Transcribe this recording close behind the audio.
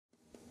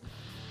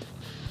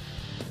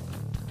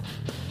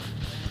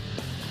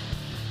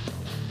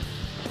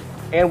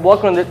And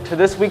welcome to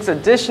this week's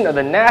edition of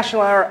the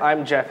National Hour.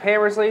 I'm Jeff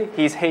Hammersley.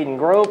 He's Hayden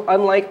Grove.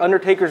 Unlike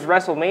Undertaker's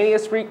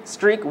WrestleMania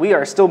streak, we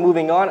are still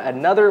moving on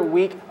another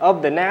week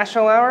of the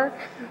National Hour,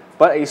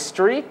 but a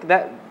streak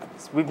that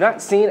we've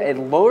not seen a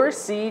lower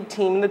seed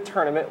team in the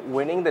tournament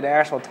winning the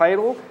national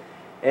title.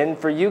 And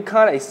for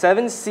UConn, a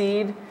 7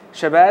 seed,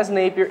 Shabazz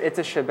Napier. It's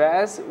a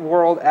Shabazz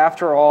world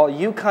after all.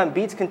 UConn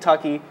beats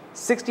Kentucky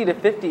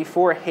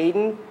 60-54.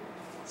 Hayden,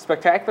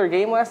 spectacular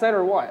game last night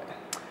or what?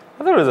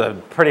 I thought it was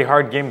a pretty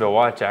hard game to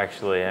watch,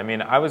 actually. I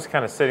mean, I was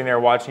kind of sitting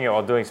there watching it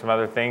while doing some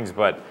other things,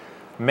 but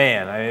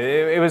man, I mean,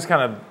 it was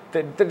kind of,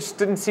 there just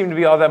didn't seem to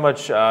be all that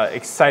much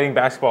exciting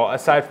basketball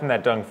aside from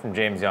that dunk from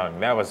James Young.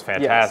 That was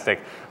fantastic.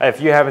 Yes.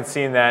 If you haven't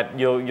seen that,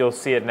 you'll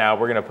see it now.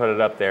 We're going to put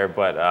it up there,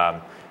 but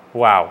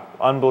wow,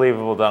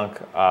 unbelievable dunk.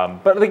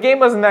 But the game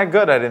wasn't that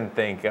good, I didn't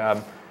think.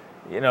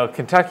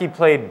 Kentucky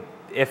played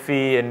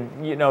iffy, and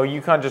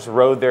UConn just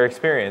rode their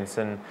experience,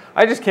 and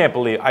I just can't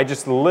believe, I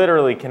just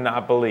literally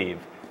cannot believe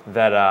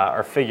that,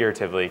 or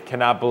figuratively,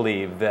 cannot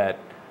believe that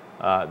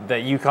that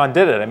UConn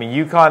did it. I mean,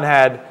 UConn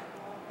had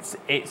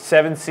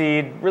 7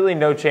 seed, really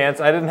no chance.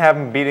 I didn't have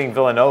them beating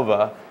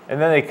Villanova, and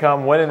then they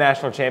come win a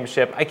national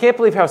championship. I can't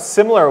believe how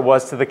similar it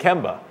was to the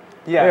Kemba.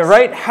 Yes. I mean,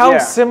 right? How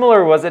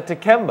similar was it to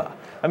Kemba?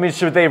 I mean,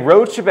 they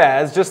rode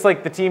Shabazz just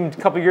like the team a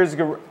couple years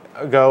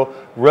ago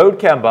rode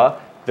Kemba.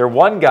 They're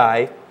one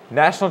guy.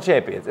 National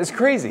champions. It's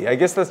crazy. I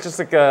guess that's just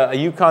like a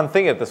UConn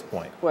thing at this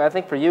point. Well, I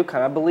think for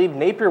UConn, I believe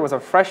Napier was a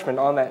freshman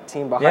on that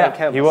team behind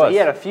Kemba. He was. So he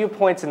had a few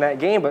points in that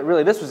game, but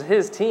really this was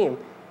his team.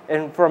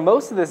 And for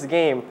most of this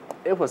game,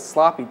 it was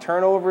sloppy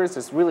turnovers.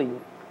 Just really,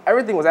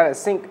 everything was out of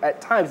sync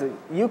at times.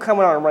 UConn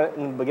went on a run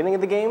in the beginning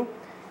of the game,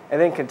 and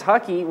then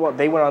Kentucky, well,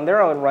 they went on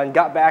their own run,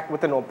 got back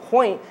within a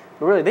point,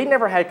 but really they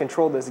never had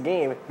control of this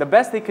game. The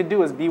best they could do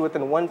was be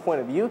within 1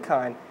 point of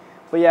UConn.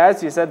 But yeah,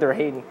 as you said, they're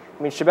Hayden.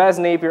 I mean, Shabazz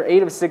Napier,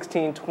 8 of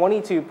 16,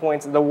 22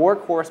 points, the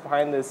workhorse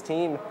behind this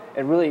team,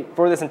 and really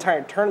for this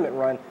entire tournament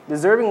run,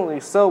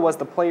 deservingly so, was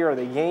the player of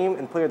the game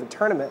and player of the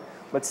tournament.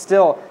 But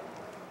still,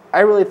 I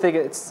really think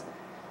it's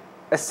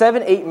a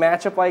 7-8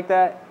 matchup like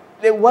that.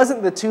 It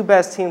wasn't the two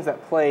best teams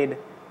that played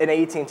in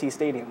AT&T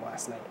Stadium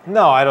last night.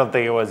 No, I don't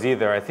think it was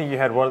either. I think you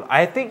had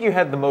I think you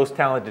had the most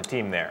talented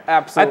team there.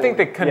 Absolutely. I think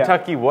that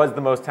Kentucky was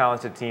the most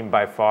talented team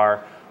by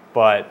far.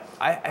 But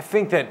I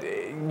think that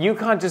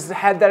UConn just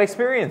had that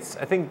experience.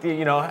 I think,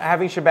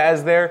 having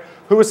Shabazz there,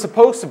 who was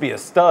supposed to be a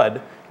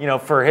stud,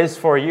 for his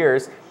 4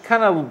 years,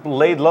 kind of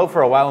laid low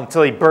for a while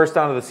until he burst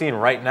onto the scene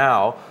right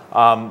now.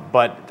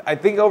 But I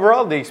think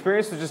overall the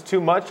experience was just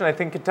too much, and I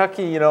think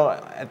Kentucky,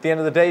 at the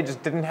end of the day,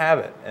 just didn't have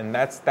it. And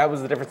that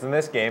was the difference in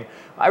this game.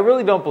 I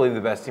really don't believe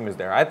the best team was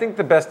there. I think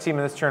the best team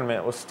in this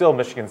tournament was still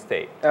Michigan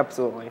State.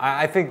 Absolutely.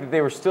 I think that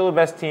they were still the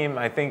best team.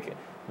 I think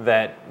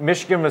that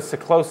Michigan was a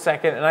close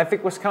second, and I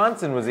think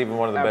Wisconsin was even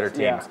one of the better teams.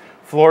 Yeah.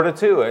 Florida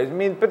too. I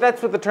mean, but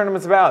that's what the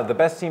tournament's about. The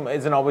best team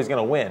isn't always going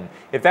to win.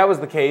 If that was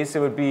the case, it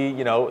would be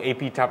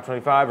AP top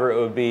 25, or it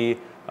would be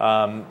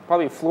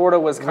probably Florida,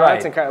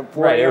 Wisconsin, kind of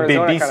Florida, It would be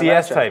Arizona BCS kind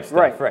of type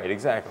stuff. Right,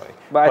 exactly.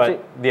 But I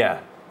think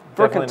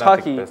for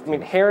Kentucky, I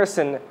mean,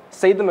 Harrison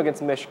saved them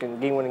against Michigan,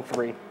 game-winning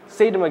 3.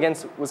 Saved them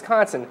against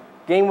Wisconsin,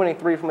 game-winning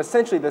 3 from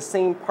essentially the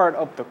same part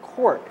of the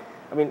court.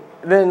 I mean,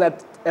 then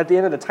at the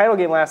end of the title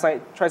game last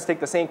night, tries to take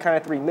the same kind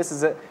of 3,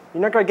 misses it.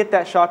 You're not going to get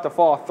that shot to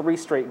fall 3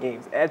 straight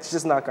games. It's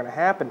just not going to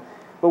happen.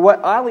 But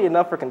what, oddly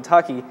enough for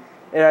Kentucky,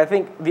 and I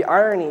think the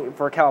irony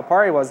for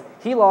Calipari was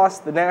he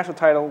lost the national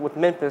title with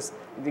Memphis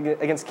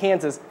against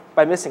Kansas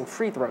by missing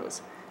free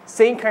throws.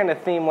 Same kind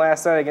of theme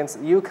last night against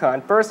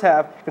UConn. First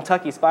half,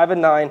 Kentucky's 5 of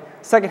 9.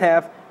 Second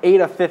half,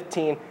 8 of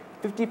 15.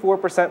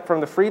 54%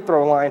 from the free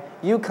throw line.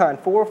 UConn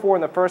 4 of 4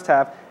 in the first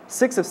half,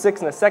 6 of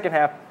 6 in the second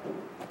half.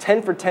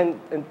 10 for 10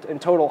 in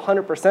total,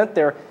 100%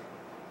 there.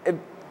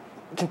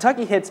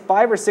 Kentucky hits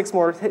 5 or 6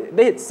 more.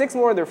 They hit 6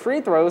 more of their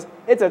free throws.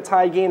 It's a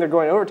tie game. They're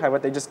going overtime,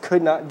 but they just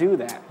could not do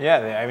that.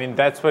 Yeah, I mean,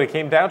 that's what it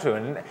came down to.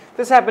 And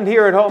this happened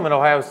here at home in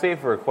Ohio State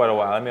for quite a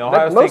while. I mean,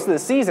 most of the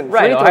season,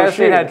 right?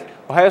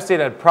 Ohio State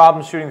had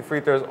problems shooting the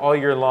free throws all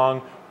year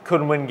long.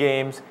 Couldn't win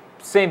games.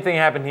 Same thing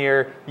happened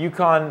here.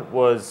 UConn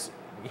was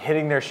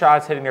hitting their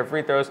shots, hitting their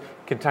free throws.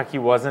 Kentucky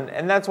wasn't,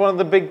 and that's one of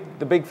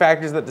the big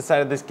factors that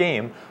decided this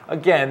game.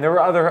 Again, there were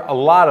a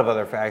lot of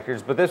other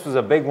factors, but this was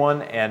a big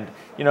one. And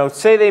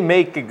say they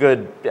make a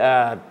good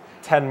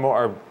 10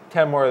 more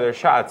of their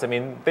shots, I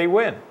mean, they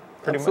win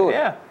pretty much.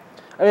 Yeah.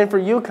 I mean, for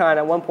UConn,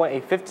 at one point,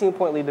 a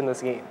 15-point lead in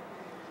this game.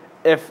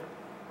 If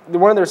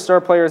one of their star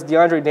players,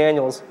 DeAndre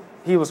Daniels,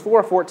 he was 4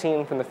 of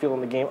 14 from the field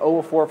in the game, 0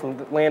 of 4 from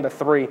the land of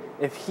 3.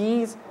 If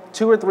he's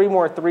 2 or 3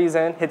 more threes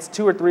in, hits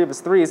 2 or 3 of his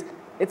threes,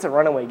 it's a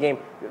runaway game.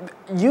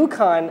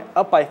 UConn,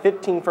 up by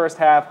 15 first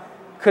half,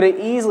 could have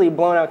easily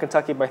blown out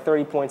Kentucky by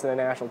 30 points in a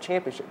national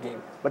championship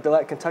game. But they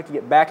let Kentucky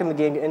get back in the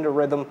game, get into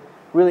rhythm.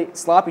 Really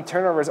sloppy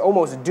turnovers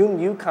almost doomed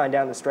UConn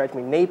down the stretch. I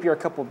mean, Napier, a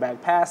couple of bad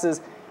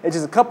passes. It's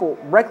just a couple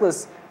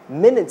reckless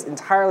minutes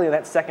entirely in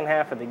that second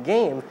half of the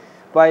game.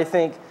 But I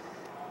think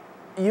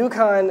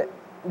UConn,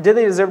 did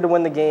they deserve to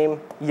win the game?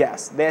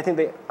 Yes. I think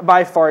they,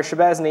 by far,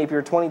 Shabazz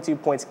Napier, 22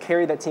 points,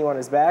 carried that team on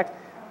his back.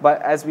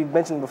 But as we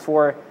mentioned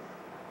before,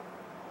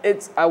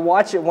 I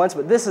watched it once,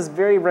 but this is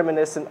very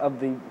reminiscent of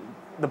the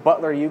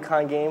Butler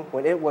UConn game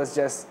when it was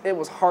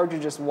hard to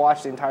just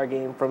watch the entire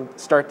game from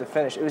start to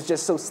finish. It was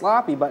just so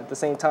sloppy, but at the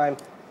same time,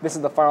 this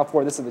is the Final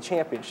Four. This is the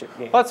championship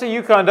game. Well, that's what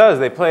UConn does.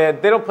 They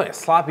don't play a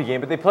sloppy game,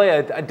 but they play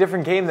a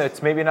different game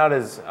that's maybe not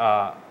as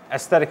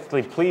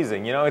aesthetically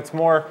pleasing. You know, it's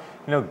more,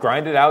 you know,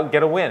 grind it out,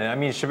 get a win. I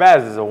mean,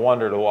 Shabazz is a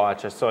wonder to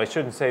watch. So I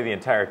shouldn't say the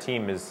entire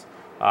team is.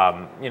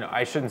 You know,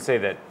 I shouldn't say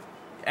that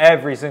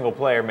every single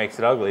player makes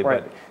it ugly,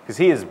 right. but because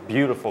he is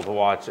beautiful to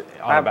watch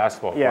on a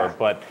basketball court.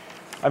 But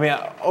I mean,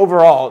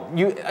 overall,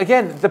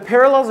 again, the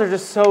parallels are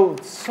just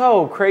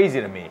so crazy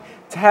to me.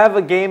 To have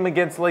a game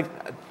against like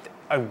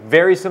a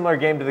very similar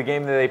game to the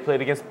game that they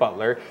played against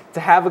Butler, to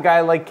have a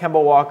guy like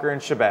Kemba Walker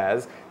and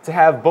Shabazz, to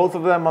have both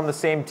of them on the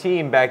same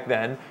team back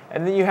then,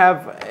 and then you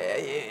have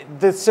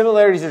the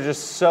similarities are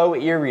just so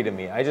eerie to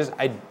me.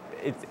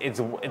 It's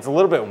a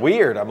little bit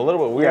weird. I'm a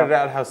little bit weirded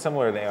out how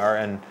similar they are,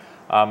 and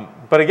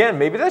but again,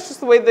 maybe that's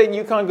just the way that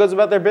UConn goes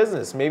about their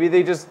business. Maybe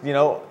they just, you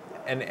know,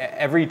 and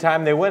every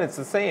time they win, it's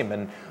the same.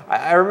 And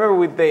I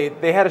remember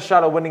they had a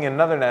shot at winning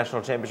another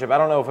national championship. I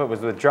don't know if it was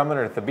with Drummond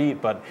or Thabit,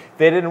 but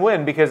they didn't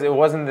win because it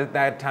wasn't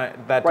that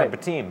type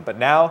of team. But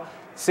now,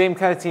 same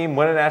kind of team,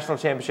 win a national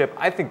championship.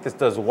 I think this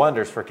does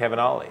wonders for Kevin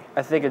Ollie.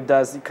 I think it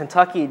does.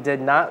 Kentucky did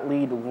not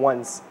lead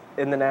once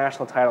in the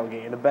national title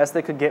game. The best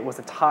they could get was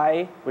a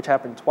tie, which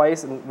happened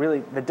twice, and really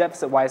the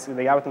deficit-wise,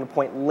 they got within a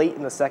point late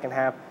in the second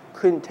half,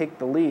 couldn't take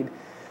the lead.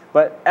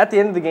 But at the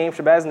end of the game,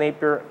 Shabazz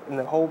Napier and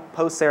the whole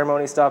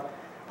post-ceremony stuff,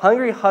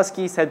 Hungry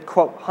Huskies said,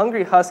 quote,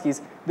 "Hungry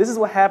Huskies, this is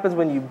what happens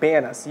when you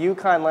ban us.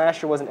 UConn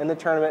last year wasn't in the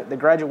tournament. The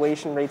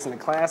graduation rates in the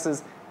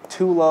classes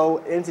too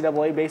low.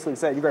 NCAA basically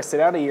said, you guys sit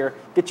out a year,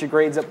 get your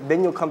grades up,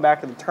 then you'll come back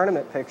to the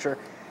tournament picture."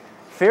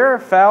 Fair or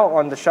foul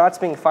on the shots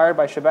being fired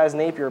by Shabazz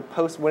Napier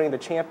post-winning the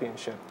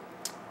championship?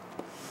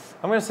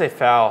 I'm going to say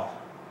foul.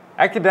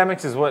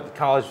 Academics is what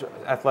college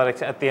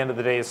athletics at the end of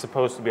the day is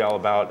supposed to be all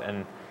about,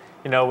 and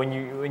you know,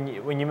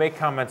 when you make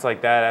comments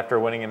like that after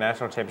winning a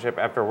national championship,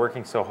 after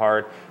working so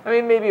hard, I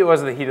mean, maybe it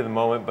wasn't the heat of the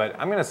moment, but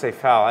I'm going to say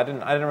foul. I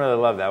didn't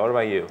really love that. What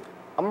about you?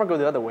 I'm going to go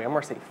the other way. I'm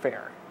going to say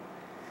fair.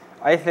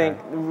 I think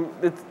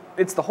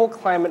it's the whole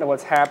climate of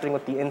what's happening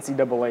with the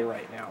NCAA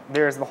right now.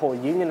 There's the whole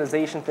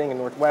unionization thing in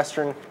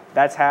Northwestern.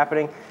 That's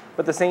happening.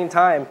 But at the same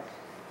time,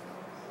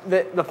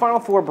 the Final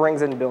Four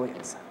brings in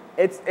billions.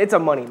 It's a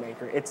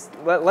moneymaker.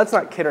 Let's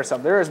not kid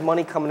ourselves. There is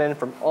money coming in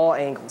from all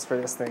angles for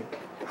this thing.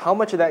 How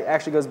much of that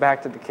actually goes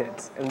back to the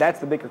kids? And that's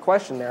the bigger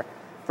question there.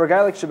 For a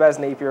guy like Shabazz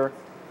Napier,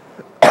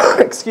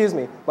 excuse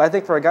me, but I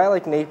think for a guy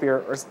like Napier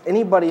or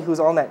anybody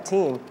who's on that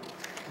team,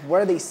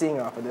 what are they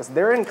seeing off of this?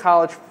 They're in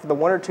college for the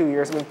 1 or 2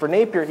 years. I mean, for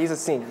Napier, he's a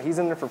senior. He's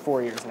in there for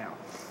 4 years now.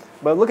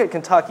 But look at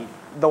Kentucky.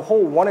 The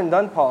whole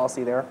one-and-done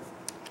policy there,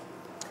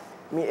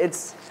 I mean,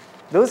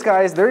 those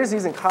guys, they're just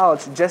using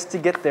college just to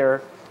get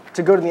there,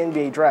 to go to the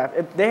NBA draft.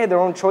 If they had their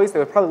own choice, they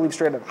would probably leave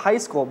straight out of high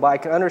school, but I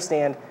can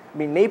understand. I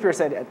mean, Napier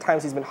said at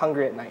times he's been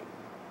hungry at night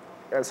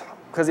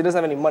because he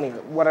doesn't have any money,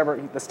 whatever,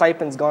 the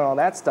stipend's gone, all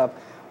that stuff.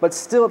 But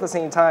still, at the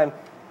same time,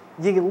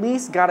 you at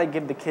least got to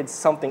give the kids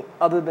something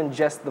other than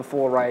just the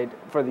full ride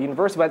for the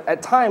university. But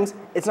at times,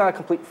 it's not a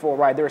complete full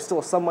ride. There is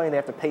still some money they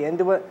have to pay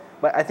into it,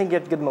 but I think you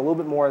have to give them a little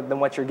bit more than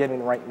what you're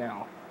giving right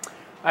now.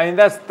 I mean,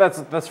 that's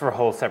for a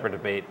whole separate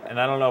debate,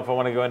 and I don't know if I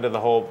want to go into the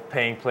whole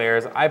paying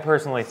players. I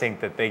personally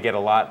think that they get a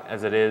lot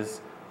as it is.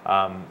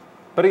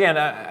 But again,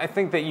 I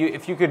think that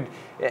if you could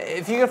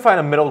find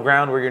a middle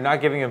ground where you're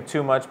not giving them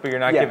too much, but you're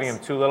not giving them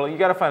too little, you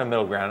got to find a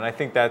middle ground. And I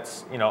think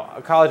that's, you know,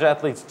 college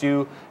athletes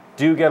do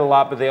get a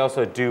lot, but they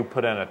also do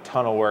put in a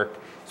ton of work.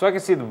 So I can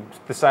see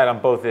the side on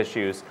both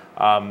issues.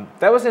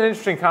 That was an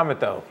interesting comment,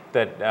 though,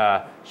 that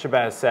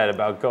Shabazz said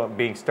about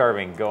being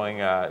starving, going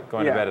to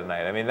bed at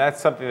night. I mean,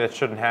 that's something that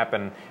shouldn't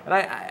happen. And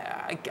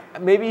I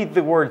maybe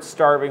the word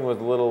starving was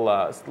a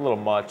little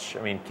much.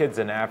 I mean, kids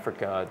in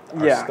Africa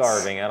are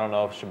starving. I don't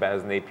know if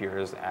Shabazz Napier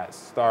is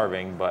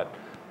starving, but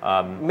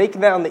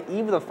making that on the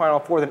eve of the Final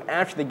Four, then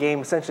after the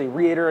game, essentially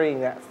reiterating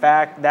that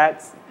fact,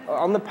 that's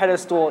on the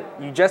pedestal.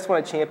 You just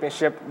won a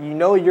championship. You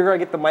know you're going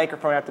to get the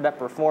microphone after that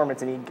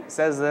performance, and he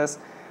says this.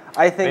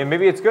 I think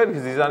maybe it's good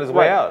because he's on his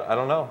way out. I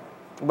don't know.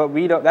 But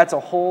we don't. That's a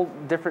whole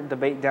different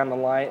debate down the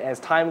line. As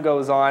time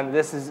goes on,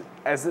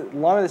 as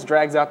long as this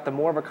drags out, the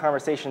more of a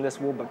conversation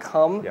this will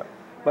become. Yep.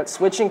 But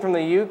switching from the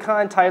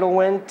UConn title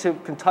win to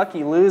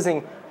Kentucky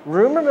losing,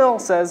 rumor mill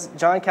says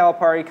John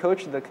Calipari,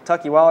 coach of the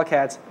Kentucky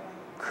Wildcats,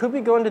 could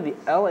be going to the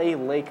LA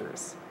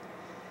Lakers.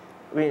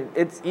 I mean,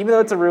 even though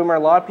it's a rumor, a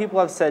lot of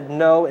people have said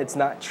no, it's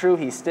not true.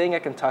 He's staying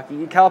at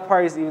Kentucky.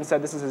 Calipari's even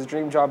said this is his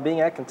dream job being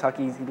at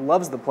Kentucky. He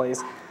loves the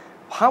place.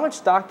 How much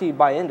stock do you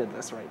buy into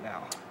this right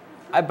now?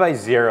 I buy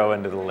zero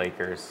into the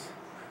Lakers.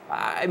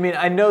 I mean,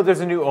 I know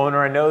there's a new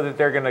owner. I know that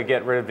they're going to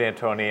get rid of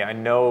D'Antoni. I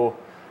know,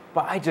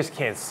 but I just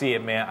can't see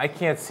it, man. I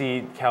can't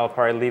see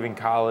Calipari leaving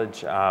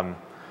college. I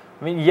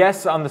mean,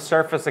 yes, on the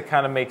surface, it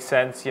kind of makes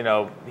sense. You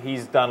know,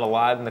 he's done a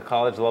lot in the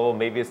college level.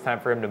 Maybe it's time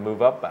for him to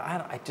move up, but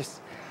I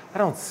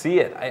don't see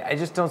it. I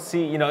just don't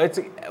see, you know,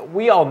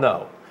 we all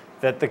know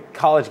that the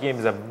college game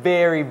is a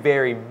very,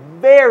 very,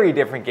 very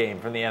different game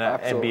from the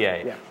Absolutely,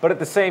 NBA. yeah. But at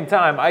the same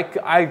time,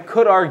 I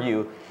could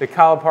argue that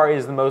Calipari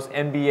is the most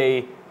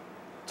NBA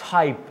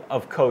type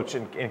of coach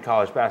in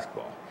college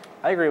basketball.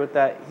 I agree with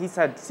that. He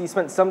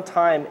spent some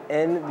time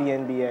in the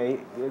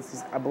NBA.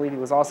 I believe he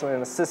was also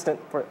an assistant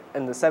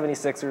in the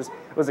 76ers.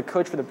 Was a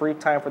coach for the brief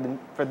time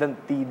for the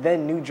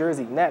then New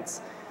Jersey Nets.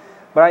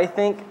 But I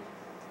think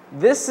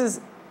this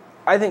is,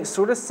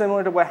 sort of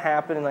similar to what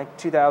happened in like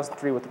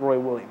 2003 with Roy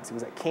Williams. He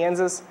was at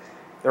Kansas.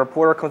 The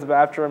reporter comes up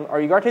after him.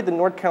 Are you going to take the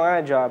North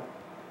Carolina job?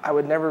 I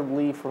would never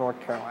leave for North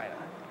Carolina.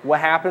 What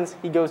happens?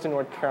 He goes to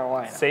North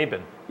Carolina.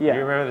 Saban. Yeah.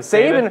 You remember the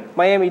Saban,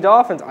 Miami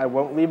Dolphins. I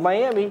won't leave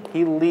Miami.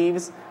 He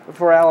leaves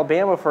for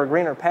Alabama for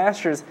greener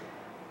pastures.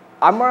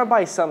 I'm going to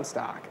buy some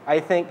stock. I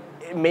think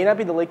it may not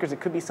be the Lakers. It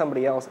could be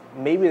somebody else.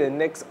 Maybe the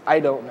Knicks. I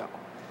don't know.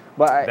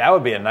 But that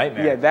would be a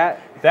nightmare. Yeah,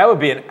 that would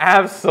be an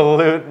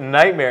absolute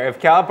nightmare.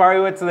 If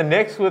Calipari went to the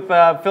Knicks with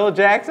Phil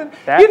Jackson,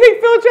 you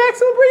think Phil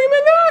Jackson will bring him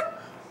in there?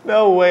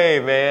 No way,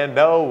 man.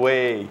 No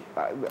way.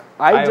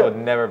 I would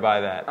never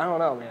buy that. I don't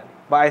know, man.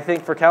 But I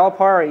think for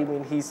Calipari, I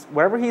mean,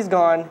 wherever he's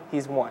gone,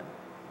 he's won.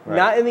 Right.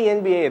 Not in the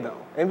NBA, though.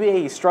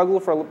 NBA, he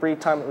struggled for a brief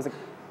time. It was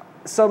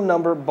some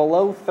number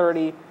below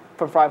 30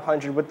 from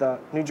 500 with the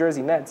New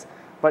Jersey Nets.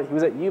 But he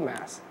was at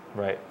UMass.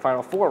 Right.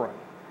 Final Four run.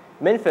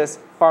 Memphis,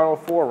 Final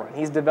Four run.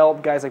 He's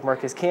developed guys like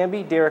Marcus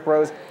Camby, Derrick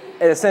Rose,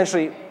 and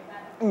essentially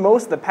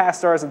most of the past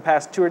stars of the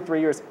past 2 or 3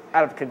 years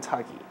out of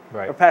Kentucky.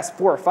 Right. Or past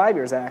 4 or 5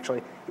 years,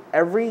 actually.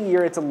 Every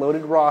year it's a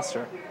loaded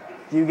roster.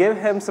 You give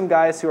him some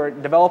guys who are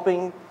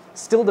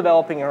still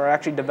developing, or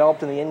actually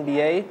developed in the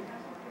NBA,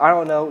 I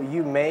don't know,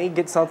 you may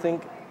get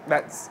something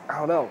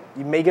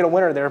you may get a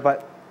winner there,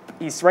 but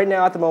he's right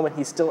now at the moment,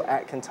 he's still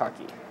at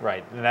Kentucky.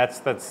 Right, and that's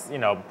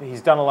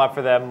he's done a lot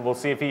for them. We'll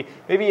see if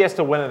maybe he has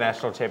to win a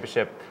national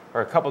championship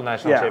or a couple of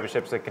national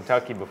championships at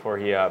Kentucky before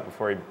he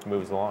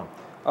moves along.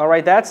 All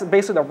right, that's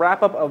basically the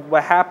wrap-up of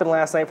what happened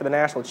last night for the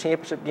national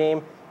championship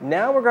game.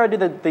 Now we're going to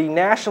do the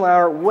national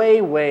hour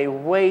way, way,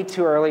 way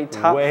too early.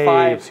 Top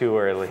 5 too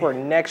early for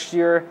next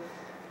year.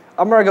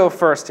 I'm going to go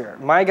first here.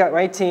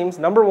 My teams,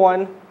 number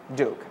 1,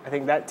 Duke. I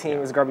think that team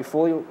is going to be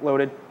fully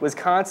loaded.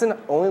 Wisconsin,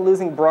 only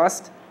losing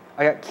Brust.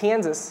 I got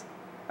Kansas.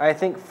 I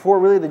think for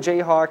really the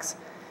Jayhawks,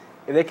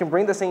 if they can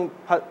bring the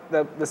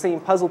same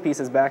puzzle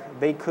pieces back,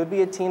 they could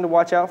be a team to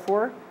watch out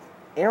for.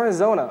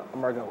 Arizona,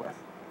 I'm going to go with.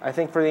 I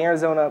think for the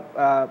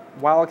Arizona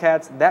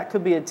Wildcats, that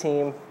could be a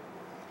team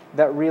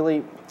that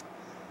really,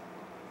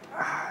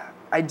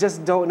 I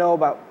just don't know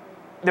about.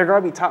 They're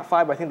going to be top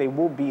 5, but I think they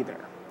will be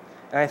there.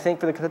 And I think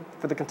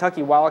for the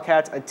Kentucky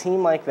Wildcats, a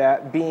team like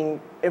that being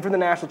in for the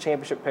national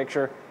championship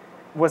picture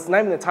was not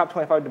even the top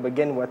 25 to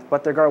begin with,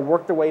 but they're going to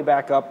work their way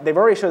back up. They've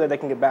already showed that they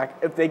can get back.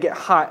 If they get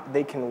hot,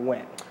 they can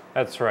win.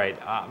 That's right.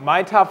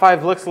 My top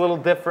 5 looks a little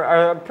different,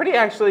 or pretty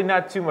actually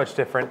not too much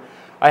different.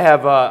 I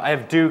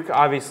have Duke,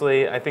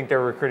 obviously. I think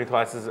their recruiting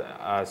class is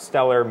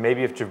stellar.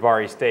 Maybe if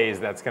Jabari stays,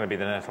 that's going to be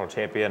the national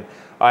champion.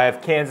 I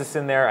have Kansas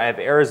in there. I have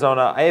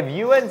Arizona. I have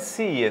UNC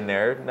in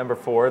there, number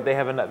 4. They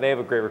have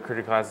a great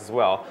recruiting class as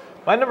well.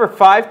 My number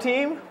 5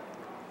 team,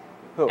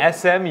 who?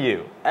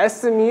 SMU.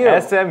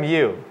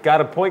 SMU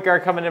Got a point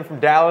guard coming in from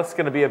Dallas.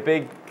 Going to be a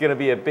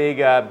big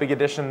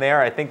addition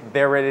there. I think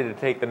they're ready to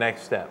take the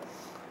next step.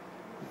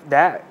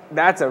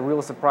 That's a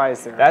real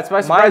surprise there. That's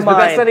my surprise, but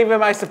that's not even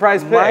my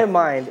surprise pick. My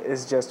mind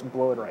is just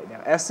blown right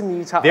now.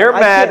 SMU top. They're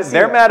mad.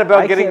 They're mad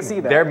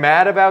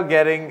about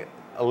getting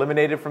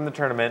eliminated from the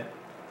tournament,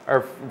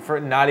 or for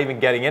not even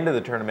getting into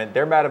the tournament.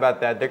 They're mad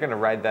about that. They're going to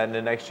ride that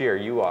into next year.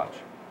 You watch.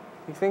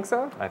 You think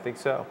so? I think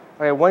so.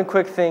 Okay, one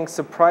quick thing.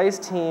 Surprise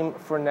team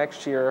for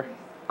next year.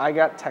 I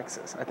got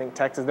Texas. I think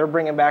Texas. They're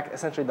bringing back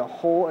essentially the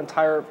whole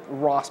entire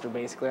roster,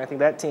 basically. I think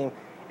that team,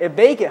 if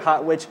they get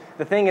hot, which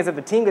the thing is, if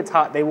the team gets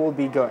hot, they will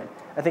be good.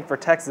 I think for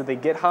Texas, if they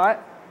get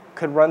hot,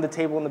 could run the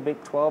table in the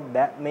Big 12.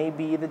 That may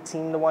be the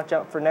team to watch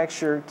out for next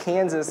year.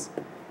 Kansas,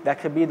 that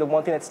could be the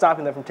one thing that's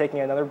stopping them from taking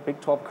another Big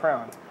 12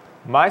 crown.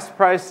 My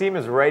surprise team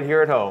is right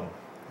here at home,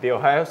 the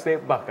Ohio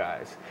State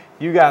Buckeyes.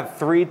 You got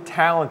 3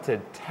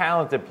 talented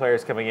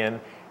players coming in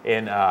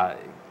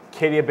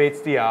Katia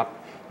Bates-Diop.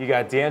 You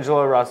got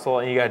D'Angelo Russell,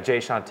 and you got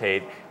Jayshawn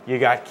Tate. You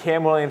got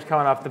Cam Williams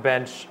coming off the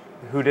bench,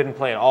 who didn't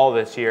play at all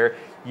this year.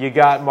 You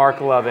got Mark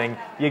Loving.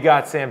 You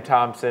got Sam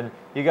Thompson.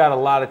 You got a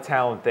lot of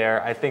talent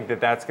there. I think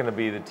that's going to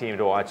be the team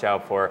to watch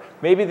out for.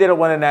 Maybe they don't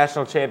win a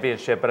national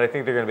championship, but I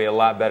think they're going to be a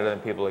lot better than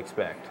people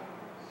expect.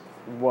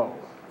 Whoa.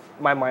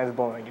 My mind's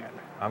blowing again.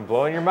 I'm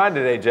blowing your mind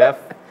today, Jeff.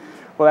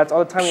 Well, that's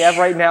all the time we have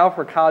right now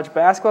for college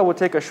basketball. We'll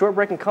take a short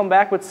break and come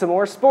back with some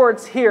more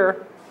sports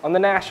here on the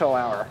National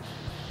Hour.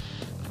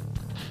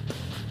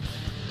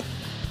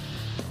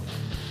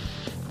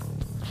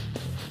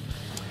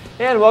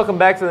 And welcome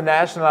back to the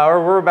National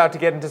Hour. We're about to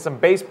get into some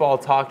baseball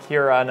talk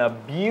here on a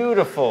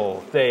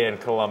beautiful day in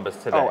Columbus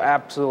today. Oh,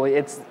 absolutely.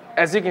 It's,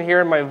 as you can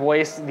hear in my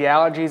voice, the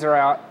allergies are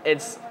out.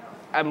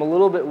 I'm a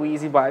little bit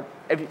wheezy, but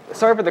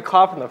sorry for the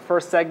cough in the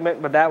first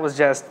segment, but that was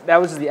just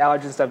the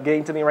allergy stuff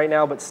getting to me right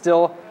now. But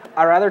still,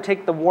 I'd rather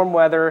take the warm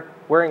weather,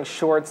 wearing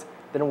shorts,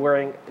 than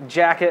wearing a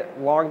jacket,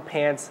 long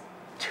pants,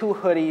 2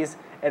 hoodies,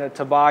 and a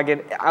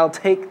toboggan. I'll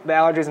take the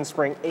allergies in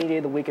spring any day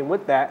of the week, and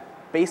with that,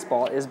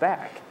 baseball is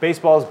back.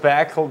 Baseball is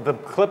back. The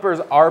Clippers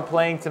are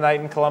playing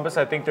tonight in Columbus.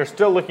 I think they're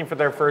still looking for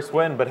their first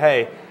win, but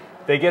hey,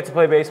 they get to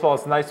play baseball.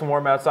 It's nice and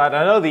warm outside.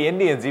 I know the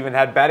Indians even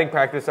had batting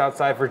practice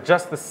outside for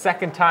just the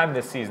second time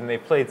this season. They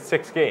played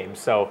 6 games,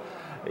 so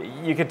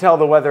you can tell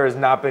the weather has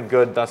not been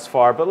good thus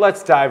far, but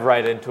let's dive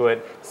right into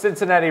it.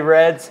 Cincinnati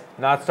Reds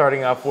not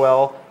starting off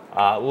well.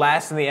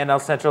 Last in the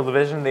NL Central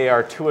Division, they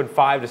are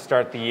 2-5 to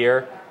start the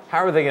year.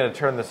 How are they going to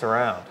turn this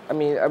around? I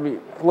mean,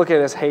 look at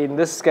this, Hayden.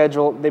 This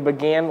schedule, they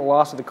began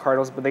lost with the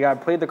Cardinals, but they got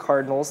to play the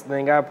Cardinals,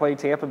 then you got to play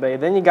Tampa Bay.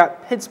 Then you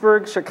got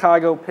Pittsburgh,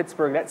 Chicago,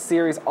 Pittsburgh. That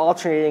series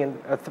alternating,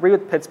 3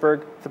 with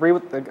Pittsburgh, 3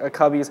 with the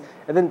Cubbies,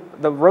 and then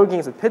the road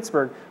games with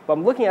Pittsburgh. But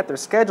I'm looking at their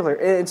schedule here.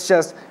 It's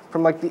just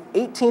from like the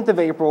 18th of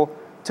April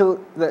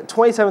to the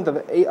 27th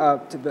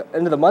of to the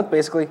end of the month,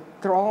 basically,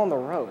 they're all on the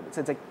road.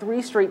 It's like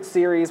 3 straight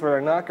series where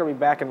they're not going to be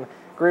back in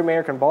Great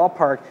American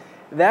Ballpark.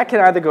 That can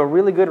either go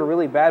really good or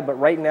really bad, but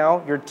right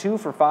now, you're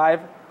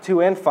 2-5,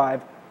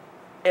 2-5.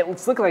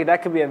 It's looking like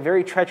that could be a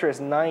very treacherous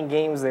 9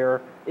 games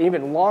there,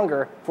 even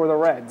longer for the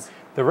Reds.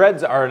 The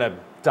Reds are in a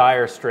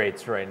dire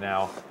straits right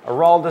now.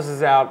 Aroldis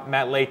is out,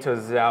 Matt Latos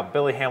is out,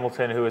 Billy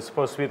Hamilton, who is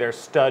supposed to be their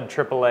stud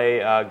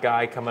AAA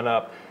guy coming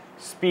up,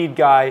 speed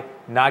guy,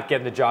 not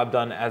getting the job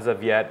done as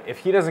of yet. If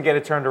he doesn't get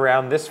it turned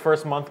around, this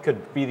first month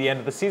could be the end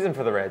of the season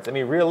for the Reds. I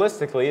mean,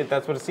 realistically,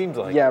 that's what it seems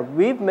like. Yeah,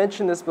 we've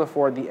mentioned this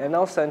before. The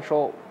NL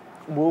Central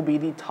will be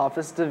the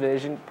toughest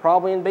division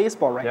probably in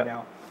baseball right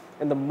now.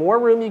 And the more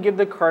room you give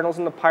the Cardinals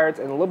and the Pirates,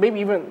 and maybe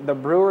even the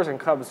Brewers and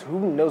Cubs,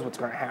 who knows what's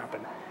going to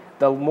happen.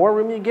 The more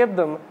room you give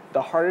them,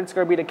 the harder it's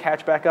going to be to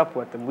catch back up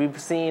with them. We've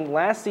seen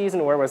last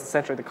season where it was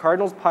essentially the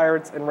Cardinals,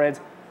 Pirates, and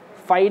Reds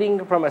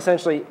fighting from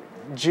essentially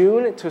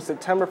June to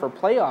September for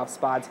playoff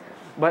spots.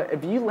 But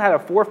if you had a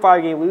 4 or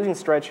 5 game losing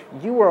stretch,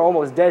 you were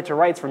almost dead to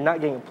rights for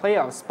not getting a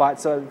playoff spot.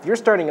 So if you're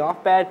starting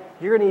off bad,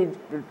 you're going to need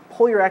to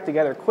pull your act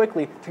together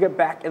quickly to get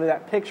back into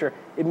that picture.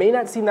 It may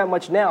not seem that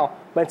much now,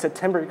 but in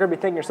September, you're going to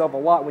be thinking yourself a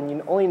lot when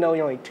you only know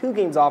you're only 2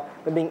 games off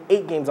than being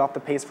 8 games off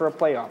the pace for a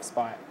playoff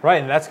spot. Right,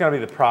 and that's going to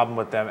be the problem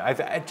with them.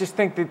 I just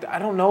think that I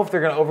don't know if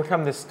they're going to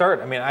overcome this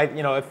start. I mean,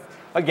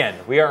 Again,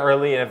 we are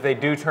early, and if they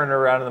do turn it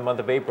around in the month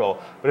of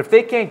April, but if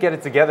they can't get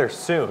it together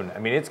soon, I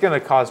mean, it's going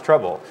to cause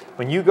trouble.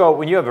 When you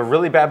have a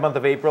really bad month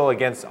of April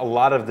against a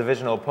lot of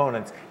divisional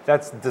opponents,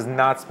 that does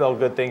not spell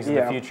good things in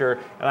the future.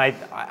 And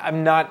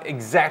I'm not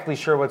exactly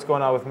sure what's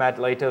going on with Matt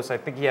Latos. I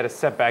think he had a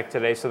setback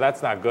today, so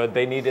that's not good.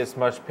 They need as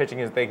much pitching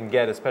as they can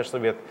get,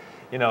 especially with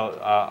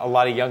a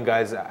lot of young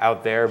guys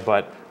out there.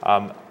 But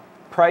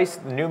Price,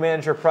 the new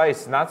manager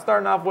Price, not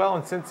starting off well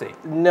in Cincy.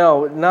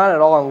 No, not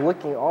at all. I'm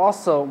looking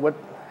also with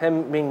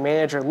him being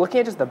manager, looking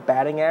at just the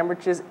batting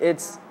averages,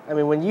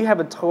 when you have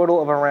a total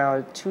of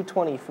around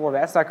 224,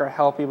 that's not going to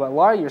help you. But a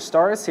lot of your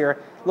stars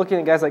here, looking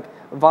at guys like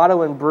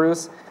Votto and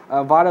Bruce,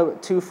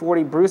 Votto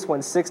 240, Bruce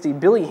 160,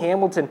 Billy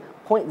Hamilton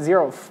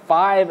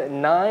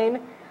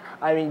 0.059.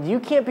 I mean, you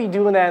can't be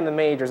doing that in the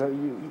majors.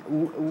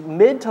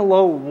 Mid to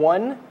low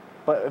 1.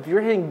 But if you're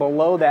hitting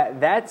below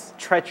that, that's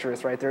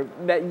treacherous right there.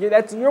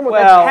 That's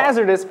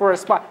hazardous for a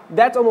spot.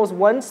 That's almost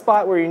one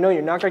spot where you know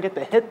you're not going to get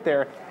the hit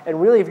there.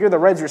 And really, if you're the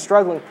Reds, you're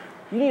struggling.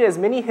 You need as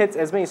many hits,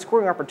 as many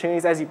scoring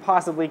opportunities as you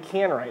possibly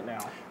can right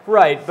now.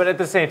 Right, but at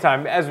the same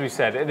time, as we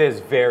said, it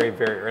is very,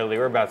 very early.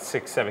 We're about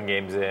 6-7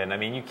 games in. I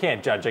mean, you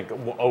can't judge like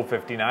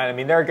 0-59. I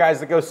mean, there are guys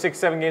that go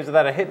 6-7 games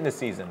without a hit in the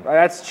season.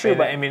 That's true.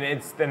 And,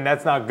 and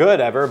that's not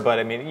good ever. But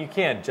I mean, you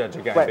can't judge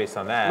a guy based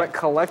on that. But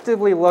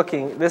collectively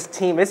looking, this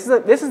team, this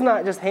is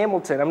not just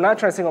Hamilton. I'm not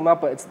trying to single him out,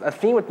 but it's a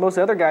theme with most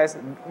other guys.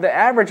 The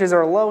averages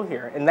are low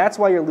here, and that's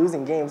why you're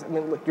losing games. I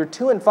mean, look, you're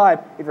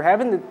 2-5. If you're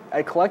having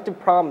a collective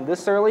problem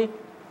this early,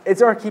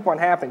 it's going to keep on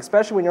happening,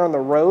 especially when you're on the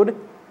road.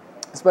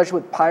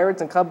 Especially with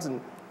Pirates and Cubs and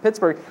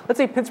Pittsburgh. Let's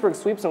say Pittsburgh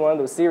sweeps in one of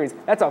those series.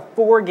 That's a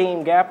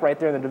 4-game gap right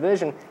there in the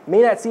division.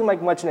 May not seem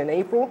like much in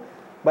April,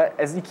 but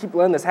as you keep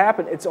letting this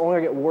happen, it's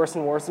only going to get worse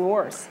and worse and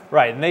worse.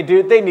 Right, and they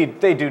do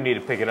need to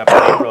pick it up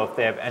in April if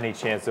they have any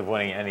chance of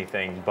winning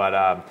anything.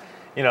 But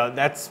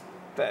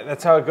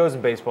that's how it goes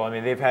in baseball. I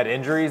mean, they've had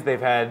injuries,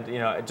 they've had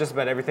just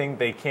about everything.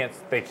 They can't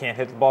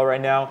hit the ball right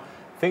now.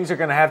 Things are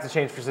going to have to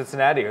change for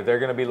Cincinnati, or they're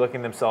going to be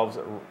looking themselves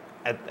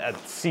at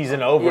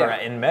season over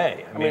in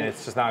May. I mean,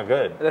 it's just not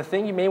good. The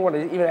thing you may want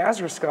to even ask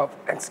yourself,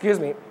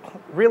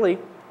 really,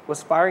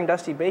 was firing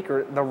Dusty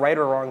Baker the right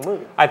or wrong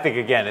move? I think,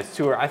 again, it's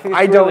too early. I think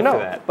it's too early for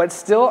that. But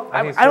still,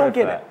 I don't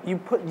get it.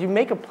 You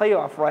make a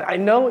playoff run. I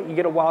know you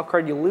get a wild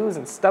card, you lose,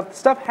 and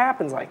stuff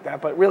happens like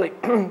that. But really,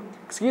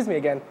 if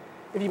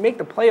you make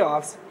the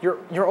playoffs,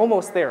 you're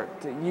almost there.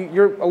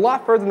 You're a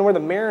lot further than where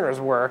the Mariners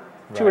were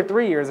 2 or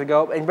 3 years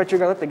ago, but you're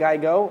going to let the guy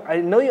go. I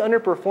know you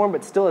underperformed,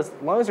 but still, as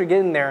long as you're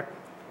getting there,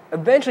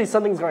 eventually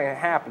something's going to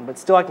happen. But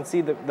still, I can see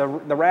the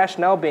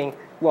rationale being,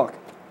 look,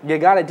 you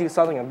got to do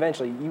something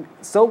eventually.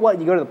 So what?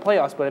 You go to the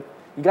playoffs, but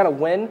you got to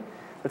win.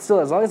 But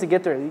still, as long as you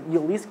get there, you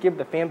at least give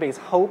the fan base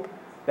hope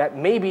that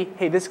maybe,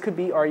 hey, this could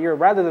be our year,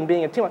 rather than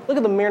being a team. Look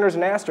at the Mariners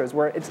and Astros,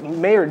 where it's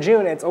May or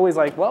June, and it's always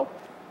like, well,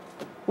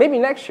 maybe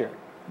next year.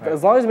 But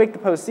as long as you make the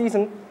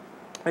postseason,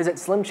 there's that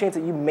slim chance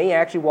that you may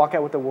actually walk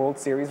out with the World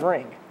Series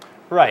ring.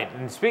 Right,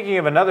 and speaking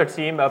of another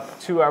team up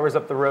 2 hours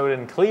up the road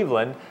in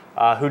Cleveland,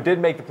 who did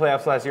make the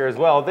playoffs last year as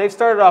well, they've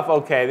started off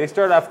okay. They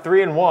started off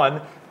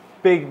 3-1,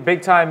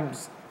 big time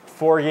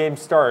 4-game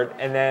start,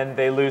 and then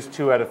they lose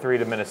 2 out of 3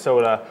 to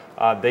Minnesota.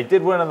 They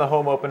did win on the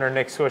home opener.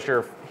 Nick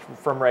Swisher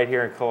from right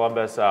here in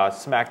Columbus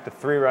smacked the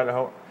 3-run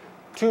home.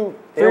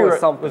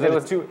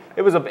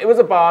 It was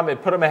a bomb.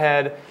 It put them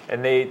ahead,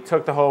 and they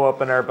took the home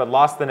opener, but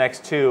lost the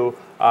next 2.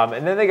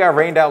 And then they got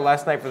rained out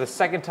last night for the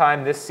second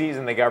time this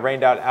season. They got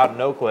rained out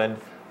in Oakland.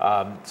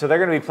 So they're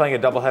going to be playing a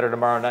doubleheader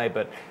tomorrow night.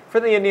 But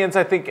for the Indians,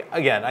 I think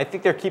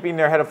they're keeping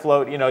their head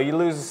afloat. You know, you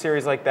lose a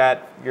series like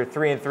that, you're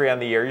 3-3 on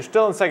the year. You're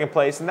still in second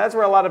place, and that's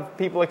where a lot of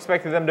people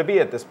expected them to be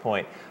at this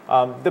point.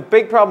 The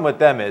big problem with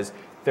them is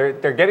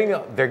they're getting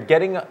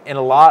in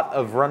a lot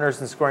of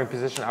runners in scoring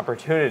position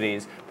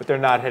opportunities, but they're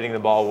not hitting the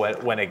ball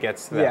when it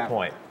gets to that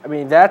point. I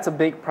mean, that's a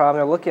big problem.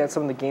 They're looking at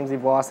some of the games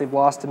they've lost. They've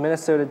lost to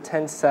Minnesota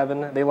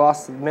 10-7. They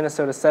lost to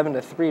Minnesota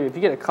 7-3. If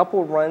you get a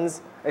couple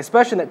runs,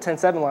 especially in that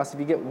 10-7 loss, if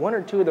you get 1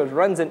 or 2 of those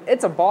runs in,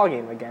 it's a ball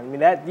game again. I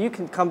mean, that you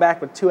can come back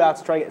with 2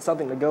 outs, try to get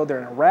something to go there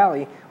in a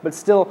rally, but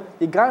still,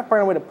 you got to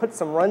find a way to put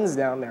some runs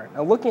down there.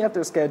 Now, looking at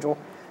their schedule,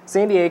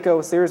 San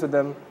Diego series with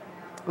them,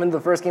 when the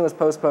first game was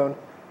postponed,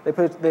 they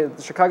put the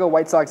Chicago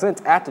White Sox, and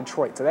it's at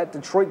Detroit. So that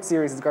Detroit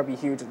series is going to be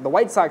huge. The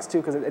White Sox, too,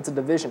 because it's a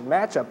division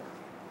matchup.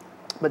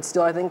 But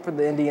still, I think for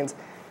the Indians,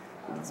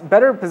 it's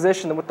better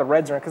position than what the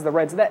Reds are in, because the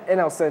Reds, that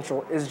NL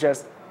Central is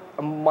just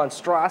a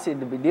monstrosity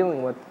to be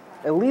dealing with.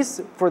 At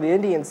least for the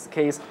Indians'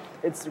 case,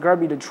 it's going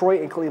to be Detroit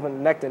and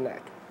Cleveland neck to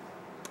neck.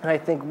 And I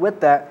think with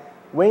that,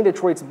 winning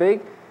Detroit's big,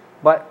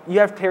 but you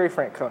have Terry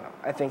Francona.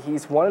 I think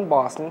he's won in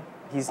Boston.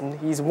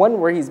 He's won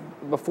where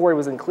before he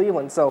was in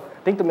Cleveland. So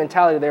I think the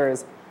mentality there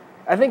is,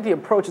 I think the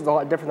approach is a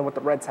lot different than what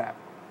the Reds have.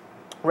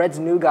 Reds,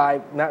 new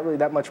guy, not really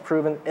that much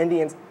proven.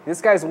 Indians,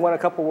 this guy's won a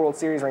couple World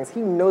Series rings.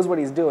 He knows what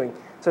he's doing.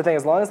 So I think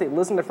as long as they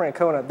listen to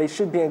Francona, they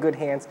should be in good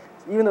hands.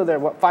 Even though they're,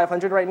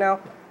 500 right now,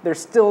 they're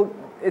still,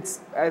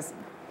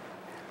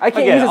 I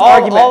can't use this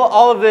argument.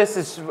 All of this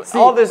is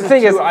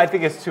I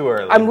think it's too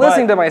early. I'm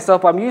listening to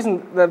myself, but I'm using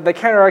the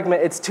counter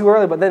argument. It's too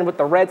early, but then with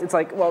the Reds, it's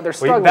like, well, they're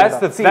struggling. That's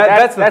the thing.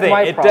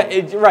 My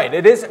problem. Right.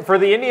 It is for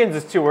the Indians.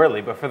 It's too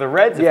early, but for the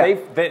Reds,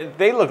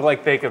 they look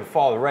like they could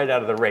fall right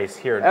out of the race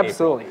here in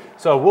Absolutely. April.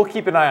 So we'll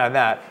keep an eye on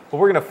that. But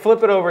we're going to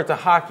flip it over to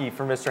hockey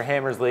for Mr.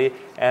 Hammersley,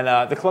 and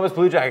the Columbus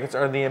Blue Jackets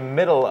are in the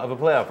middle of a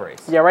playoff race.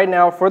 Yeah, right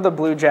now for the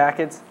Blue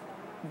Jackets.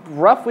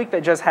 Rough week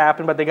that just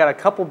happened, but they got a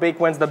couple big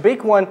wins. The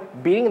big one,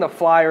 beating the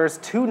Flyers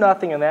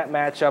 2-0 in that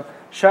matchup.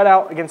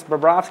 Shutout against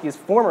Bobrovsky's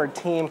former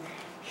team.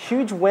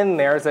 Huge win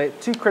there.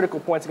 It's 2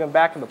 critical points going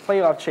back to the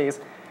playoff chase.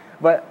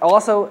 But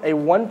also a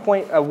one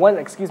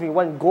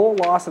goal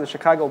loss to the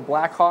Chicago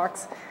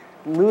Blackhawks.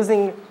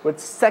 Losing with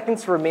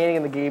seconds remaining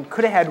in the game.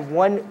 Could have had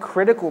 1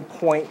 critical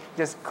point,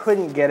 just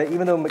couldn't get it.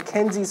 Even though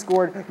McKenzie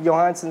scored,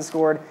 Johansson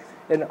scored,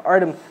 and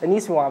Artem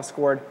Anisimov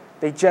scored.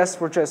 They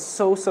were just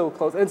so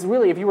close. It's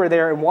really, if you were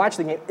there and watched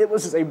the game, it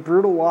was just a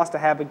brutal loss to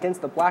have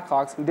against the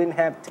Blackhawks, who didn't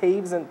have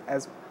Taves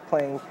as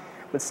playing,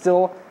 but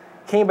still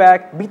came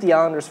back, beat the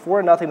Islanders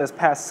 4-0 this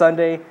past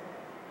Sunday.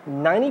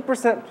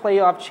 90%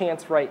 playoff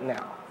chance right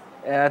now.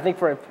 And I think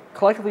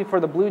collectively for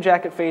the Blue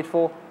Jacket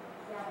faithful,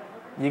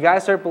 you got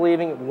to start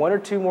believing 1 or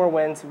 2 more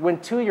wins. Win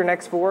 2 of your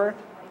next 4,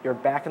 you're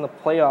back in the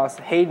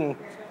playoffs. Hayden,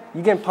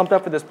 you getting pumped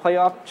up for this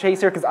playoff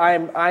chase here? Because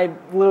I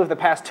literally the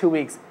past 2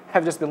 weeks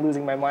have just been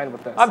losing my mind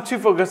with this. I'm too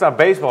focused on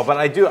baseball, but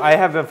I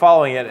have been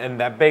following it, and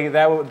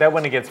that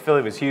win against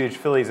Philly was huge.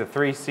 Philly's a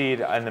 3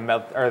 seed and the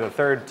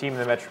 3rd team in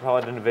the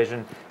Metropolitan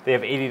Division. They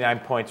have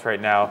 89 points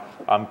right now.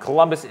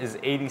 Columbus is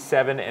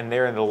 87, and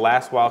they're in the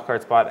last wild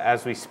card spot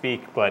as we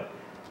speak. But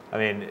I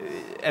mean,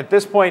 at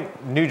this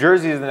point, New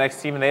Jersey is the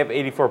next team, and they have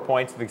 84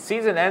 points. The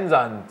season ends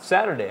on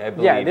Saturday, I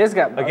believe. Yeah, it is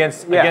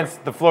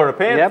against the Florida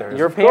Panthers. Yep,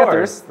 your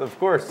Panthers, of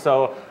course.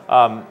 So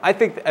I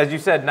think, as you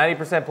said,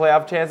 90%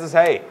 playoff chances.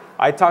 Hey,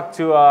 I've talked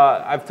to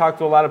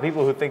a lot of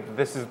people who think that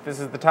this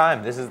is the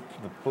time. This is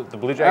the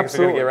Blue Jackets are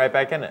going to get right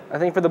back in it. I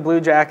think for the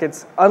Blue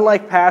Jackets,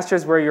 unlike past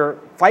years where you're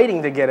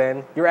fighting to get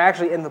in, you're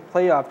actually in the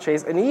playoff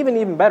chase. And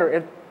even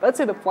better, let's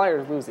say the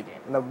Flyers lose the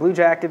game, and the Blue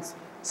Jackets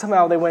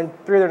somehow they win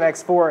 3 of their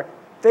next 4.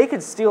 They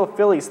could steal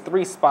Philly's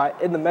 3 spot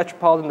in the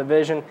Metropolitan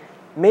Division,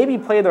 maybe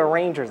play the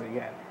Rangers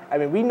again. I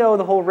mean, we know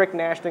the whole Rick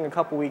Nash thing a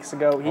couple weeks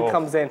ago. He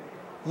comes in.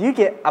 You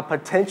get a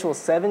potential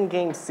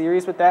 7-game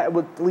series with that,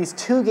 with at least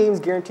 2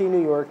 games guaranteed in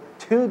New York,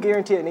 2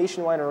 guaranteed at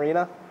Nationwide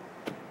Arena.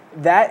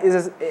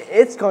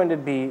 It's going to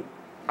be,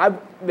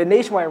 the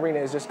Nationwide Arena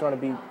is just going to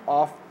be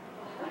off.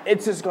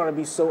 It's just going to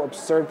be so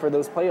absurd for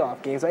those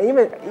playoff games.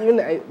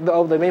 Even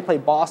though they may play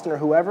Boston or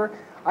whoever,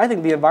 I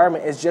think the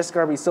environment is just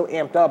going to be so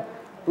amped up.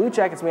 Blue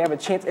Jackets may have a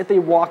chance if they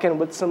walk in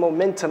with some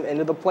momentum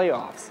into the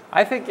playoffs.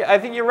 I think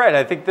you're right.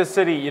 I think this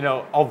city,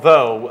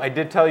 although I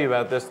did tell you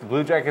about this, the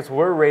Blue Jackets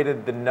were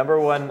rated the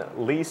 #1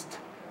 least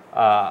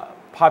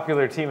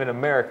popular team in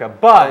America,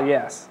 but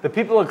yes. the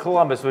people of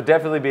Columbus would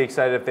definitely be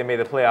excited if they made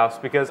the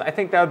playoffs because I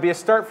think that would be a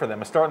start for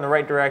them, a start in the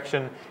right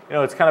direction. You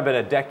know, it's kind of been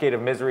a decade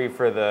of misery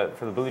for the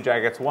Blue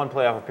Jackets. One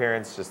playoff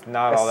appearance, just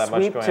not all that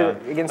much going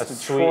on. Against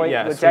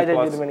Detroit, which I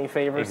didn't do them any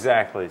favors.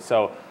 Exactly.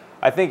 So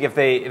I think if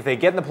they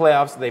get in the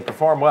playoffs, they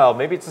perform well,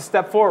 maybe it's a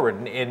step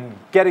forward in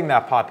getting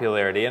that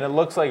popularity. And it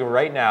looks like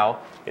right now,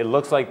 it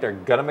looks like they're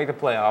going to make the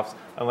playoffs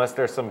unless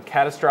there's some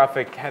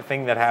catastrophic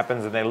thing that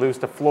happens and they lose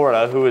to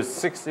Florida, who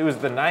was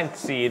the 9th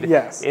seed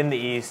in the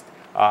East,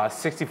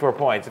 64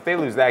 points. If they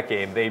lose that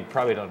game, they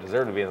probably don't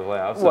deserve to be in the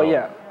playoffs. So well,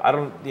 yeah. I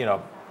don't, you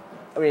know.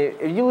 I mean,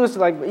 if you lose,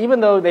 like, even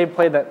though they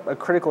played a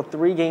critical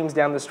 3 games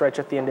down the stretch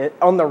at the end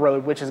on the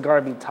road, which is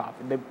going to be tough,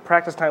 the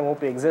practice time won't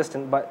be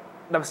existent, but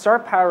the star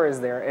power is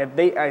there.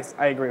 If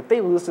I agree. If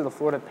they lose to the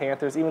Florida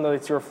Panthers, even though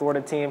it's your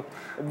Florida team,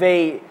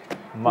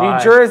 New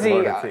Jersey.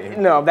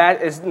 No,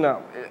 that is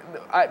no.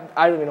 I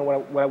don't even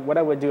know what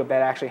I would do if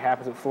that actually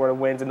happens if Florida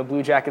wins and the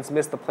Blue Jackets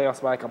miss the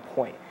playoffs by like a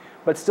point.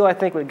 But still, I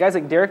think with guys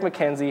like Derek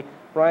McKenzie,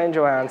 Ryan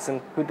Johansson,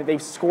 who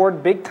they've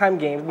scored big time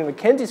games. I mean,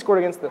 McKenzie scored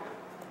against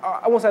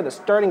almost had the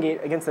starting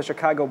gate against the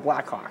Chicago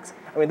Blackhawks.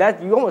 I mean,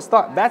 that you almost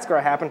thought that's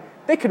going to happen.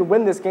 They could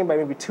win this game by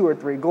maybe 2 or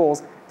 3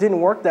 goals.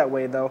 Didn't work that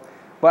way though.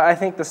 But I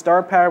think the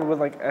star power with,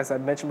 like as I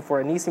mentioned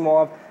before,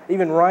 Anisimov,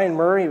 even Ryan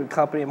Murray with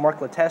company and Mark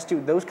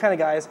Letestu, those kind of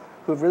guys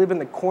who have really been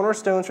the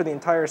cornerstones for the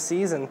entire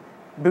season,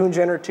 Boone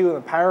Jenner too in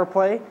the power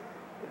play,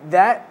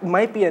 that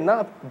might be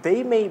enough.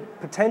 They may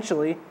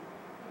potentially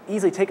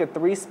easily take a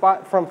 3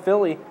 spot from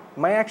Philly,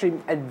 might actually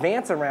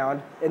advance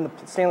around in the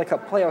Stanley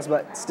Cup playoffs,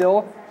 but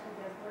still,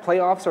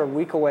 playoffs are a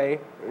week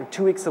away, or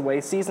 2 weeks away,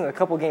 season a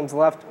couple games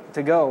left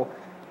to go.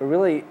 But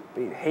really,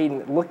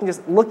 Hayden,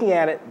 looking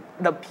at it,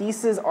 the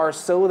pieces are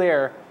so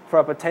there for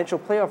a potential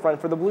playoff run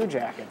for the Blue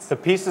Jackets. The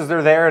pieces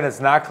are there, and it's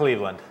not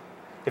Cleveland.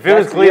 If it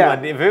was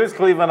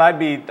Cleveland,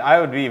 I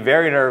would be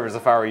very nervous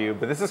if I were you.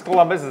 But this is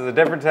Columbus. It's a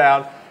different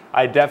town.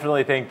 I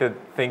definitely think that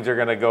things are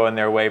going to go in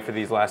their way for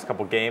these last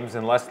couple games,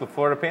 unless the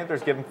Florida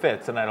Panthers give them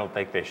fits, and I don't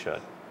think they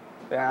should.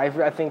 Yeah,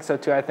 I think so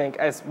too. I think,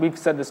 as we've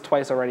said this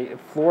twice already, if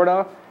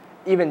Florida,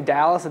 even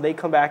Dallas, if they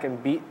come back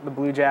and beat the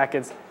Blue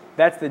Jackets,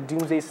 that's the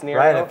doomsday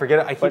scenario.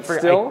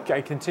 Right,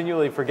 I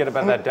continually forget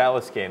about that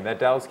Dallas game.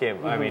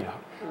 I mean,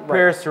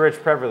 prayers to Rich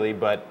Preverly,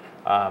 but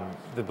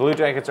the Blue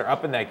Jackets are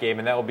up in that game,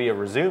 and that will be a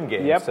resume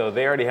game. So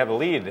they already have a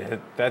lead.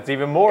 That's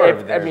even more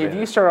of their advantage. If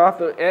you start off,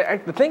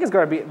 the thing is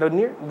going to be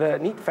the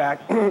neat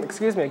fact.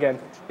 Excuse me again.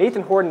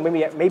 Nathan Horton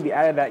maybe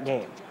out of that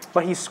game,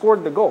 but he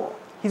scored the goal.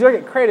 He's going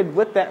to get credited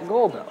with that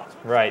goal though.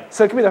 Right.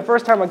 So it could be the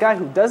first time a guy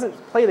who doesn't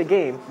play the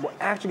game will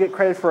actually get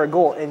credit for a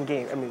goal in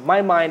game. I mean,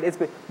 my mind, it's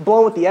been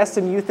blown with the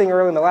SMU thing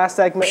early in the last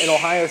segment in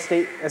Ohio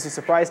State as a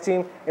surprise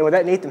team, and with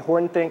that Nathan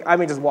Horton thing, I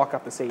may just walk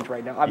off the stage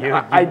right now.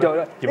 I don't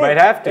know. You might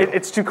have to.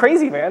 It's too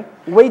crazy, man.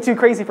 Way too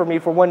crazy for me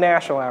for one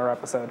National Hour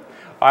episode.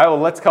 All right, well,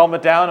 let's calm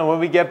it down, and when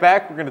we get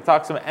back, we're going to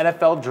talk some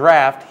NFL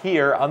draft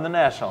here on the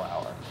National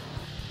Hour.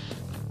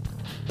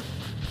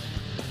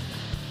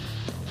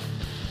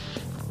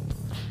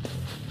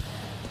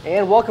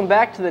 And welcome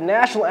back to the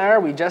National Hour.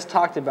 We just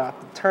talked about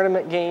the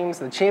tournament games,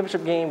 the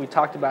championship game. We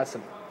talked about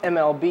some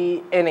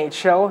MLB,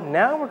 NHL.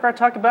 Now we're going to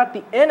talk about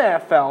the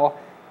NFL.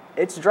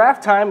 It's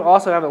draft time. We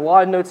also have a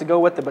lot of notes to go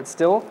with it, but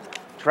still,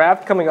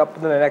 draft coming up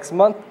in the next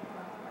month.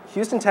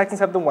 Houston Texans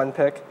have the 1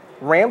 pick.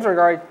 Rams are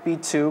going to be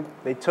 2.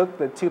 They took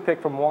the 2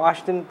 pick from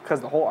Washington because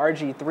of the whole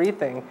RG3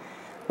 thing.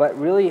 But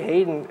really,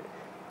 Hayden,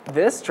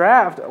 this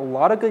draft, a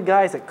lot of good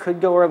guys that could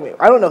go early.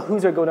 I don't know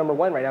who's going to go number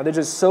 1 right now. There's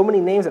just so many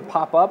names that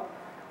pop up.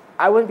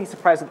 I wouldn't be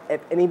surprised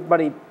if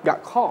anybody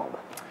got called.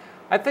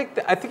 I think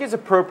it's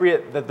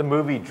appropriate that the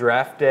movie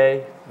Draft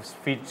Day,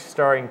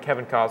 starring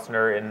Kevin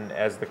Costner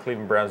as the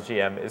Cleveland Browns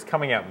GM, is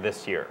coming out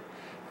this year.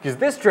 Because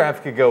this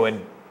draft could go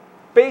in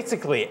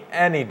basically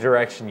any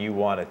direction you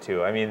want it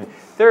to. I mean,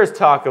 there's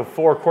talk of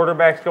 4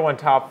 quarterbacks going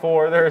top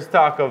 4. There's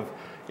talk of,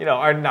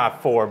 or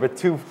not 4, but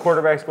 2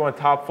 quarterbacks going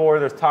top 4.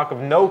 There's talk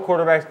of no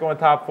quarterbacks going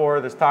top 4.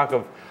 There's talk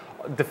of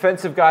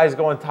defensive guys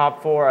going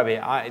top 4. I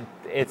mean,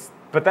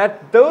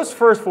 But those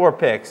first 4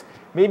 picks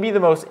may be the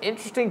most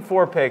interesting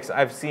 4 picks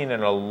I've seen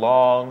in a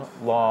long,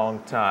 long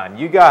time.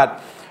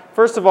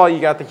 First of all,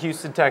 you got the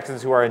Houston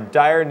Texans, who are in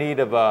dire need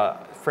of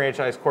a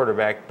franchise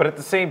quarterback, but at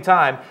the same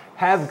time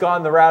have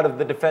gone the route of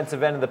the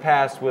defensive end of the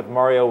past with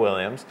Mario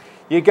Williams.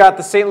 You got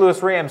the St.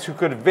 Louis Rams, who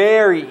could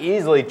very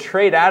easily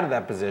trade out of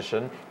that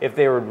position if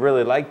they would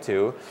really like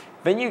to.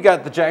 Then you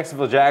got the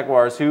Jacksonville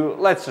Jaguars, who,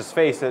 let's just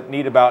face it,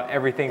 need about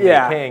everything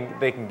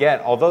they can get.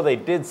 Although they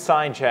did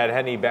sign Chad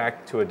Henne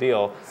back to a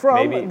deal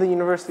from the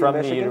University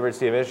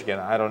of Michigan.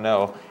 I don't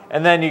know.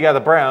 And then you got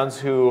the Browns,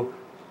 who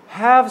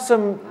have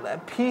some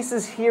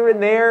pieces here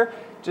and there.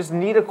 Just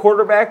need a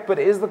quarterback, but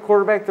is the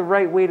quarterback the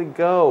right way to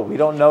go? We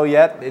don't know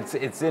yet. It's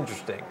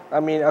interesting. I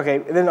mean, okay.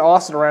 And then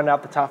also to round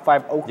out the top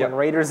 5, Oakland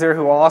Raiders there,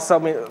 who also,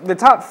 the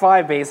top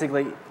 5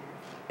 basically.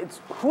 It's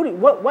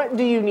what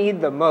do you need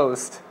the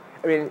most?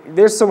 I mean,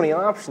 there's so many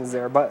options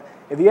there, but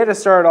if you had to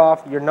start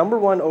off your number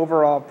 1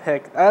 overall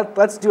pick,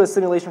 let's do a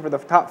simulation for the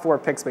top 4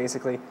 picks,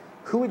 basically.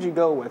 Who would you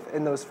go with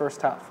in those first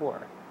top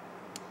 4?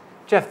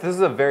 Jeff, this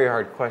is a very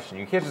hard question.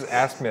 You can't just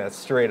ask me that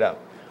straight up.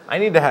 I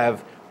need to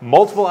have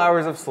multiple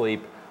hours of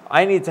sleep.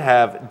 I need to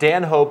have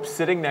Dan Hope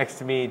sitting next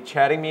to me,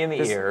 chatting me in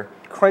the ear.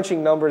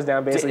 Crunching numbers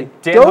down, basically.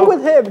 Dan Hope,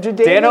 with him.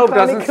 Dan Hope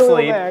doesn't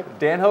sleep.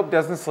 Dan Hope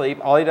doesn't sleep.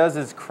 All he does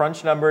is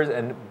crunch numbers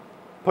and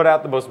put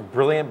out the most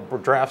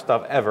brilliant draft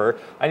stuff ever.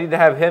 I need to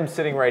have him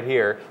sitting right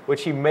here,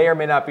 which he may or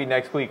may not be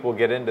next week. We'll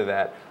get into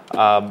that.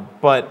 All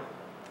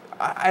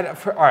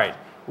right.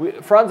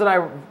 Franz and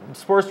I,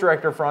 sports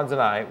director Franz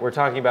and I, were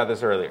talking about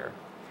this earlier.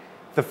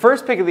 The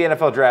first pick of the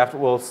NFL draft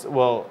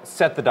will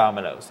set the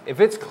dominoes. If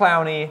it's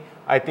Clowney,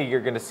 I think you're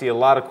going to see a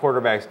lot of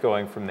quarterbacks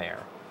going from there.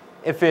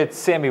 If it's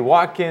Sammy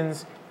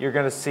Watkins, you're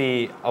going to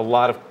see a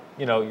lot of,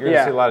 you're going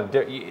to see a lot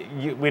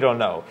of, we don't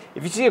know.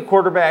 If you see a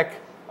quarterback,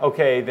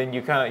 okay, then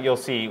you'll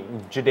see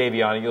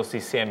Jadeveon and you'll see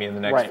Sammy in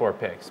the next 4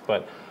 picks.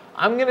 But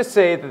I'm going to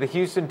say that the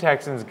Houston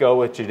Texans go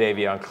with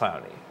Jadeveon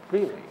Clowney.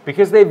 Really?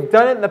 Because they've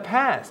done it in the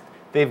past.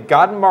 They've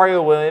gotten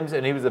Mario Williams,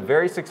 and he was a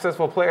very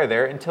successful player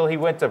there until he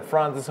went to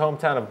Franz's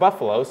hometown of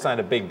Buffalo, signed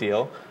a big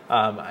deal.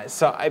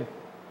 So I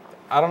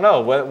don't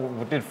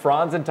know. Did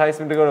Franz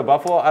entice him to go to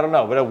Buffalo? I don't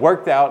know, but it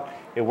worked out.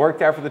 It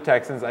worked out for the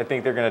Texans. I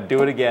think they're going to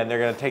do it again. They're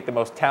going to take the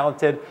most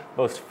talented,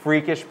 most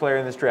freakish player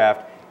in this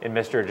draft in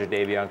Mr.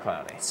 Jadeveon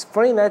Clowney. It's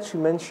funny that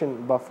you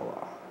mentioned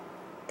Buffalo,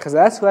 because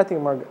that's who I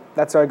think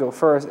that's where I go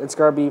first. It's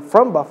going to be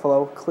from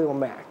Buffalo, Khalil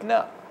Mack.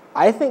 No.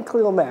 I think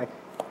Khalil Mack,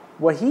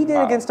 what he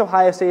did against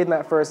Ohio State in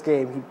that first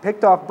game, he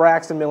picked off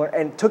Braxton Miller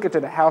and took it to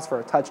the house for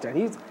a touchdown.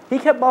 He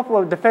kept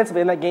Buffalo defensively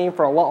in that game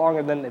for a lot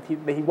longer than if he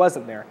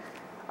wasn't there.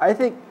 I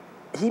think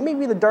he may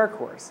be the dark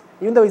horse.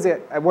 Even though he's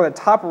at one of the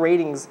top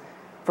ratings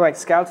for like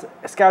Scouts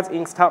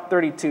Inc.'s top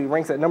 32,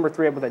 ranks at number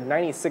 3 with a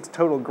 96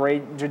 total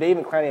grade.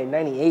 Jadeveon Clowney at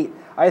 98.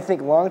 I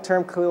think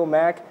long-term Khalil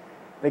Mack,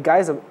 the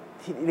guy's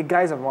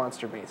a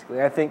monster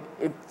basically. I think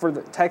for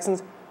the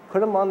Texans,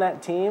 put him on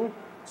that team,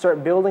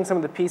 start building some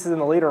of the pieces in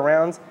the later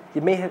rounds, you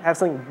may have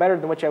something better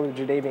than what you have with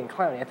Jadeveon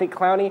Clowney. I think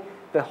Clowney,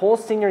 the whole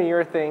senior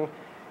year thing,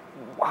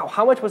 wow,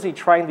 how much was he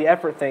trying the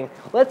effort thing?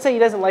 Let's say he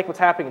doesn't like what's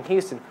happening in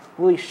Houston.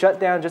 Will he shut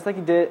down just like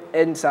he did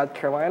in South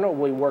Carolina? Or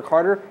will he work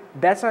harder?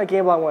 That's not a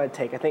gamble I want to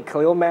take. I think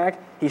Khalil Mack,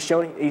 he's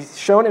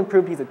shown and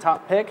proved he's a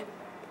top pick.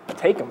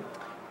 Take him.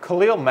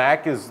 Khalil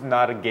Mack is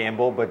not a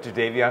gamble, but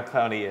Jadeveon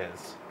Clowney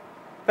is.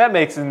 That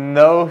makes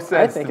no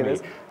sense to me. It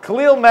is.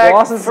 Khalil Mack,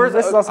 well,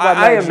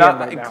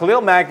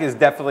 Khalil Mack is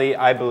definitely,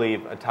 I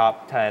believe, a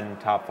top 10,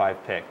 top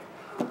 5 pick.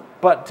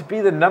 But to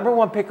be the number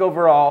 1 pick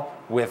overall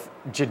with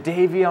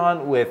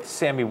Jadeveon, with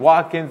Sammy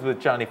Watkins, with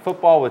Johnny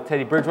Football, with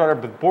Teddy Bridgewater,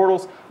 with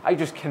Bortles, I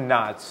just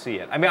cannot see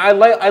it. I mean, I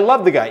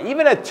love the guy.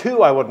 Even at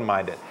 2, I wouldn't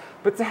mind it.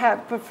 But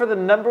for the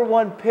number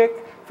 1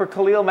 pick for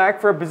Khalil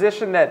Mack for a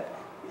position that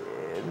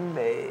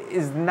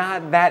is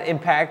not that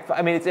impactful.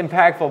 I mean, it's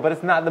impactful, but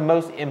it's not the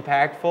most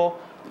impactful.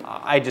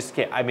 I just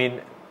can't. I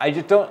mean, I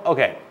just don't.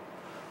 Okay,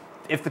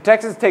 if the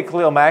Texans take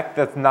Khalil Mack,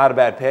 that's not a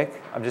bad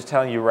pick. I'm just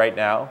telling you right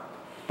now.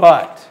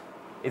 But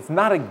it's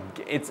not a.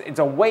 It's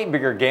a way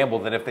bigger gamble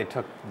than if they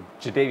took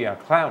Jadeveon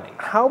Clowney.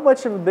 How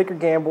much of a bigger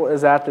gamble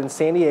is that than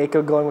San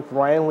Diego going with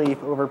Ryan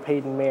Leaf over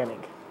Peyton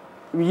Manning?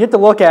 You have to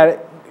look at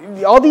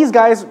it. All these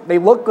guys, they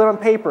look good on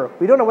paper.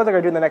 We don't know what they're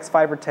going to do in the next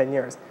 5 or 10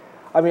 years.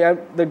 I mean,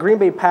 the Green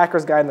Bay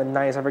Packers guy in the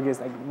 90s, I forget his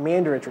name,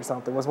 Mandarich or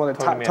something, was one of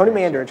the top. Tony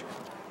Mandarich.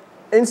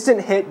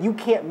 Instant hit, you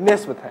can't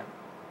miss with him.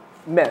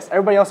 Miss.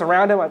 Everybody else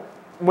around him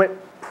went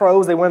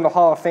pros, they went in the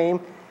Hall of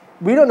Fame.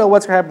 We don't know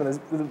what's going to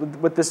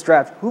happen with this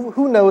draft.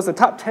 Who knows? The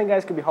top 10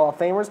 guys could be Hall of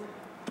Famers.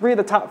 3 of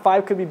the top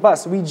 5 could be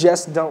busts. We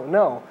just don't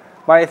know.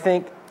 But I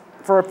think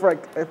for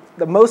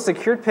the most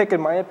secured pick, in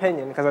my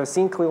opinion, because I've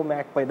seen Khalil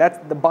Mack play, that's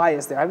the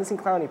bias there. I haven't seen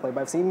Clowney play,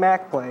 but I've seen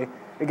Mack play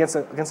against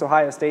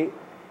Ohio State.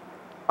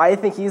 I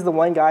think he's the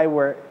one guy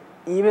where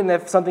even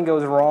if something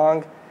goes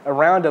wrong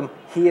around him,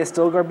 he is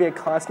still going to be a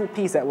constant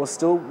piece that will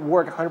still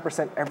work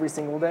 100% every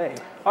single day.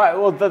 All right,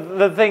 well,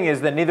 the thing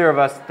is that neither of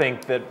us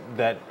think that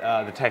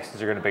the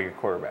Texans are going to pick a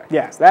quarterback.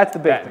 Yes, that's the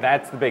big thing.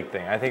 That's the big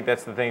thing. I think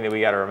that's the thing that we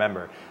got to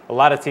remember. A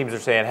lot of teams are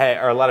saying, hey,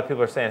 or a lot of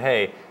people are saying,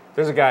 hey,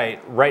 there's a guy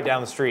right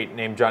down the street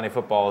named Johnny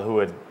Football who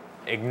would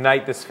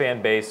ignite this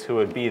fan base, who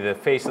would be the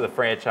face of the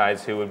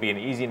franchise, who would be an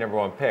easy number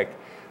 1 pick.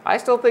 I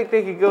still think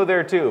they could go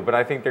there too, but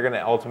I think they're going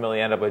to ultimately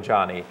end up with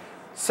Johnny.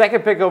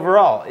 Second pick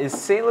overall, is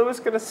St. Louis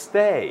going to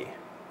stay?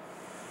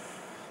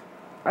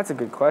 That's a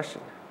good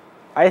question.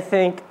 I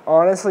think,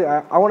 honestly,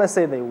 I want to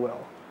say they will.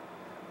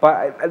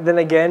 But then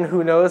again,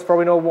 who knows? For all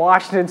we know,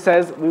 Washington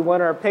says, we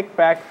want our pick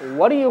back.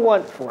 What do you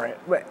want for it?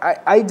 But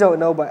I don't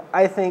know, but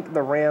I think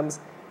the Rams,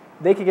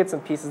 they could get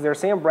some pieces there.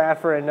 Sam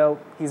Bradford, I know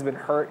he's been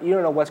hurt. You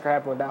don't know what's going to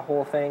happen with that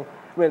whole thing.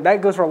 I mean,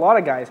 that goes for a lot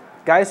of guys.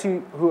 Guys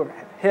who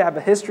have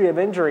a history of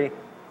injury.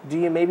 Do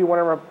you maybe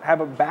want to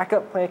have a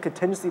backup plan,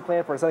 contingency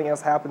plan for if something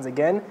else happens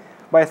again?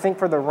 But I think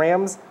for the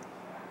Rams,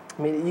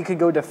 I mean, you could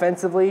go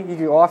defensively, you could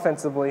go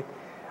offensively.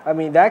 I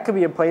mean, that could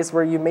be a place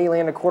where you may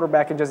land a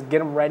quarterback and just get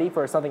them ready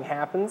for if something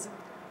happens.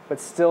 But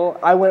still,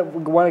 I wouldn't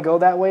want to go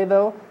that way,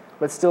 though.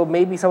 But still,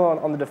 maybe someone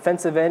on the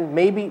defensive end.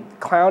 Maybe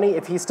Clowney,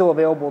 if he's still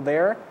available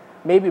there.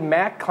 Maybe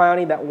Mack,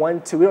 Clowney, that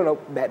 1-2. We don't know.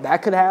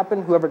 That could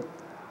happen. Whoever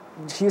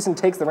Houston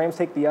takes, the Rams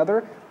take the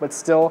other, but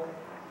still,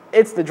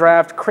 it's the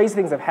draft. Crazy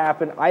things have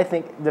happened. I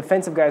think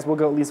defensive guys will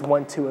go at least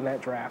 1-2 in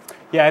that draft.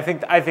 Yeah, I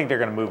think they're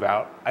going to move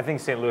out. I think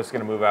St. Louis is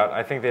going to move out.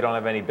 I think they don't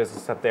have any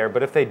business up there.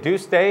 But if they do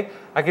stay,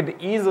 I could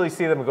easily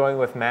see them going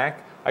with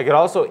Mack. I could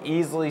also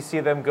easily see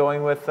them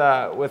going with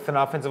an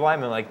offensive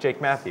lineman like Jake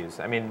Matthews.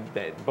 I mean,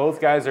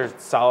 both guys are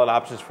solid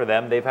options for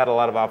them. They've had a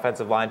lot of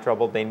offensive line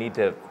trouble. They need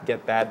to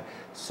get that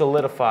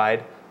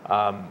solidified.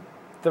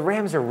 The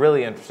Rams are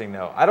really interesting,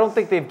 though. I don't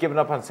think they've given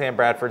up on Sam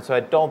Bradford, so I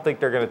don't think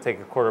they're going to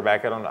take a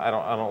quarterback. I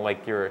don't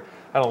like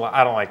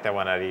that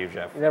one out of you,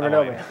 Jeff. You never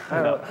know, man.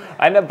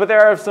 I know, but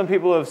there are some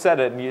people who have said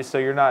it, and so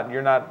you're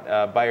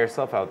not by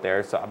yourself out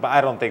there. So, but I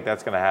don't think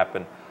that's going to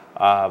happen.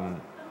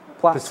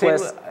 Plot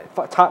twist: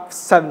 top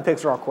 7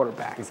 picks are all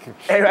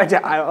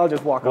quarterbacks. I'll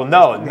just walk. Well,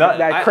 no,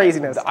 that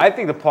craziness. I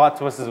think the plot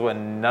twist is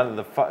when none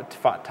of the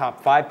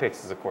top 5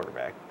 picks is a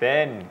quarterback.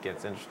 Then it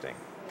gets interesting.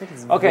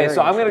 Okay,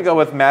 so I'm going to go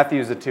with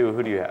Matthews at 2.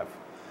 Who do you have?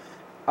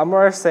 I'm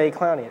going to say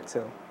Clowney at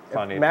 2.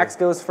 Clowney if Max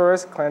goes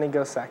first, Clowney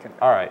goes second.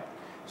 All right.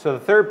 So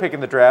the 3rd pick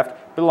in the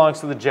draft belongs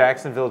to the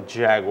Jacksonville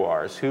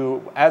Jaguars,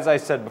 who, as I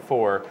said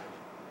before,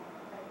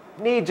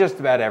 need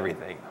just about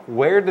everything.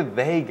 Where did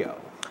they go?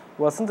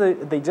 Well, since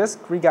they just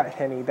re-got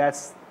Henne,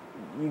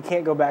 you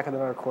can't go back with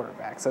another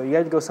quarterback. So you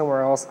had to go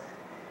somewhere else.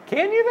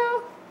 Can you,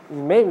 though?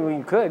 Maybe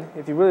you could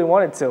if you really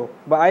wanted to.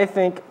 But I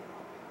think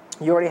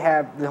you already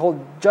have the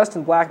whole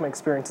Justin Blackman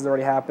experience has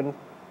already happened.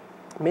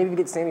 Maybe you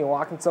get Sammy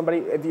Watkins, somebody.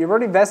 If you've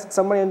already vested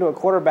somebody into a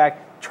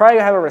quarterback, try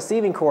to have a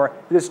receiving core.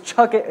 Just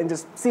chuck it and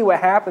just see what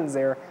happens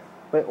there.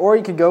 Or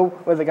you could go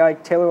with a guy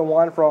like Taylor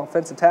Lewan for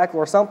offensive tackle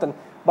or something.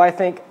 But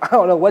I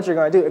don't know what you're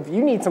going to do. If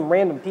you need some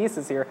random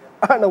pieces here,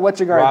 I don't know what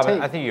you're going to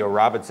take. I think you go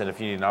Robinson if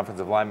you need an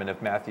offensive lineman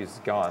if Matthews is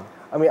gone.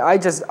 I mean,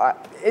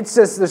 it's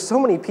just there's so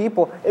many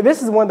people.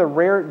 This is one of the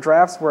rare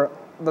drafts where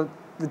the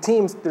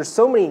teams, there's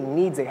so many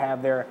needs they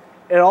have there.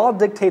 It all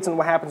dictates on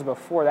what happens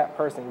before that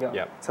person goes.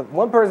 Yep. So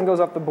one person goes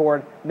off the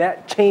board,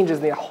 that changes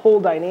the whole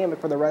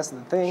dynamic for the rest of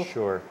the thing.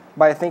 Sure.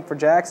 But I think for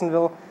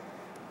Jacksonville,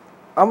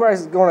 I'm going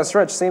to go on a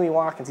stretch. Sammy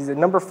Watkins, he's a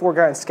number 4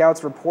 guy in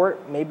Scouts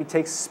report. Maybe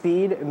takes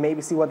speed and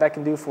maybe see what that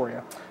can do for you.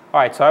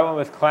 All right, so I went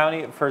with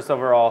Clowney first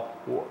overall,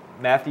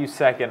 Matthews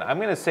second. I'm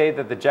going to say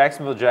that the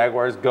Jacksonville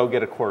Jaguars go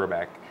get a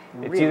quarterback.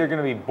 It's either going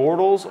to be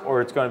Bortles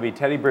or it's going to be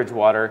Teddy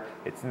Bridgewater.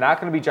 It's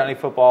not going to be Johnny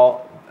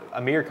Football.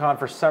 Amir Khan,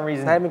 for some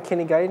reason. Not even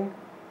Kenny Guyton?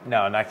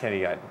 No, not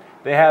Kenny Guyton.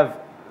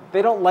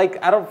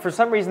 For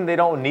some reason, they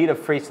don't need a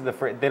face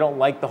of they don't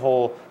like the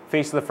whole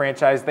face of the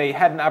franchise. They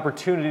had the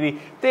opportunity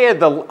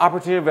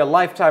of a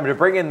lifetime to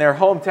bring in their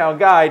hometown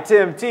guy.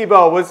 Tim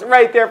Tebow was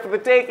right there for the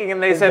taking,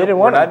 and they said,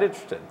 we're not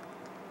interested.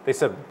 They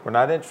said, we're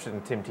not interested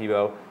in Tim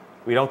Tebow.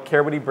 We don't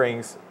care what he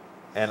brings,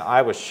 and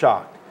I was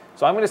shocked.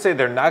 So I'm going to say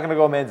they're not going to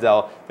go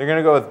Manziel. They're going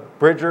to go with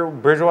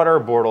Bridgewater or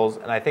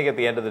Bortles, and I think at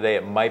the end of the day,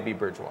 it might be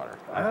Bridgewater.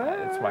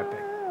 It's my pick.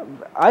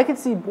 I could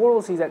see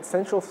Bortles. He's that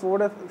Central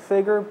Florida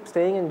figure,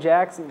 staying in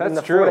Jackson. That's in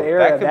the true. Florida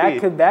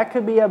area. That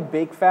could be a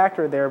big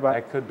factor there. But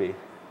that could be.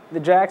 The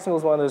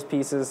Jacksonville's one of those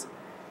pieces.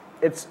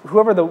 It's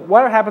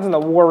whatever happens in the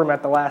war room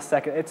at the last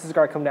second. It's just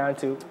got to come down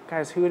to,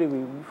 guys,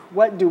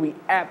 what do we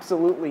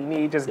absolutely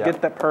need? Just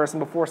get that person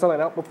before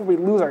we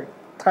lose our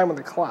time on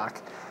the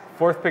clock.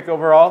 4th pick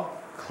overall,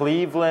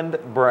 Cleveland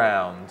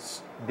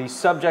Browns. The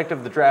subject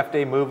of the draft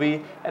day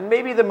movie, and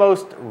maybe the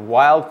most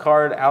wild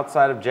card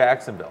outside of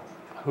Jacksonville.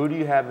 Who do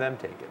you have them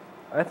taking?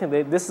 I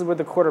think this is where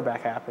the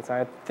quarterback happens.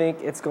 I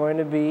think it's going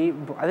to be.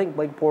 I think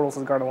Blake Bortles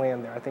is going to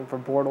land there. I think for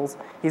Bortles,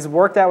 he's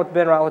worked out with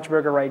Ben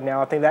Roethlisberger right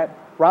now. I think that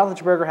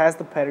Roethlisberger has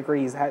the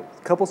pedigree. He's had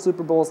a couple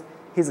Super Bowls.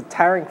 He's a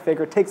towering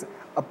figure. It takes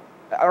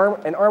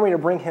an army to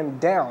bring him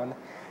down.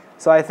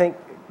 So I think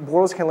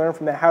Bortles can learn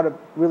from that how to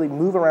really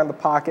move around the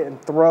pocket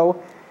and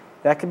throw.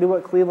 That could be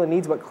what Cleveland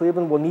needs, but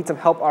Cleveland will need some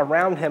help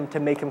around him to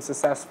make him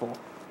successful.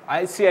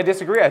 I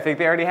disagree. I think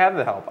they already have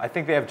the help. I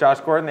think they have Josh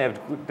Gordon.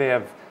 They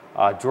have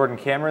Jordan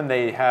Cameron.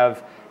 They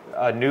have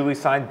newly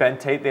signed Ben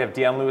Tate. They have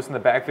Deion Lewis in the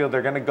backfield.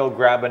 They're going to go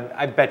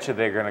I bet you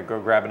they're going to go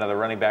grab another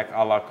running back,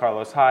 a la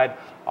Carlos Hyde,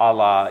 a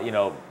la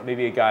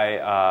maybe a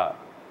guy.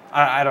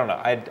 I don't know.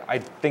 I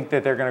think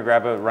that they're going to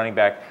grab a running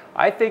back.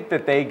 I think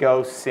that they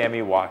go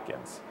Sammy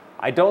Watkins.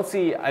 I don't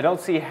see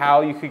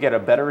how you could get a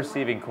better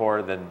receiving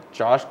core than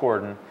Josh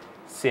Gordon,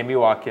 Sammy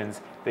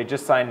Watkins. They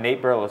just signed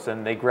Nate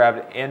Burleson. They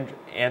grabbed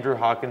Andrew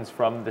Hawkins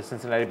from the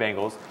Cincinnati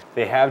Bengals.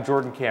 They have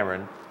Jordan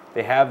Cameron.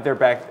 They have their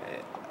back.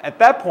 At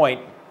that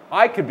point,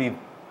 I could be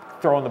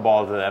throwing the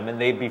ball to them,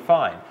 and they'd be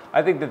fine.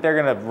 I think that they're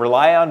going to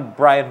rely on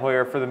Brian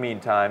Hoyer for the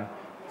meantime.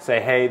 Say,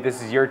 hey,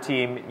 this is your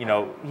team.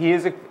 He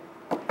is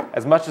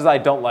as much as I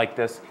don't like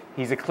this,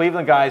 he's a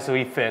Cleveland guy, so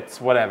he fits,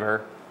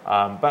 whatever.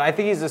 But I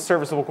think he's a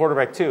serviceable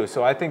quarterback too.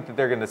 So I think that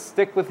they're going to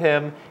stick with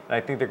him, and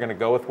I think they're going to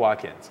go with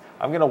Watkins.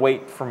 I'm going to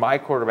wait for my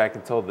quarterback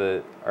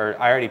I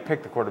already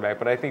picked the quarterback,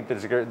 but I think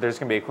there's going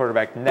to be a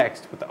quarterback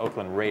next with the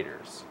Oakland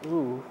Raiders.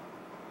 Ooh,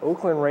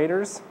 Oakland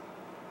Raiders?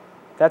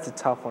 That's a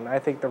tough one. I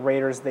think the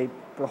Raiders, the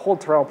whole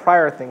Terrell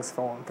Pryor thing's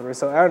falling through,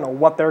 so I don't know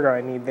what they're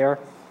going to need there.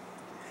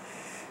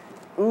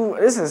 Ooh,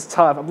 this is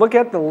tough. I'm looking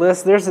at the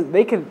list.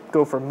 They could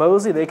go for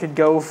Mosley. They could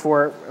go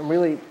for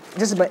really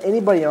just about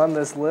anybody on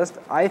this list.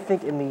 I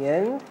think in the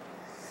end,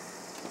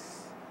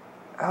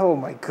 oh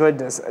my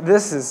goodness,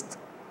 there's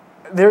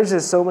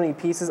just so many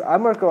pieces.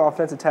 I'm going to go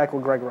offensive tackle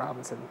Greg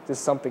Robinson.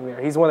 Just something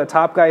there. He's one of the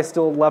top guys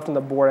still left on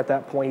the board at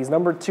that point. He's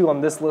number 2 on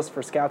this list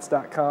for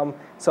Scouts.com,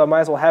 so I might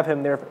as well have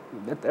him there.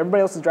 If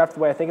everybody else is drafted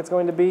the way I think it's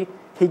going to be,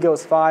 he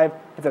goes 5.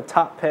 It's a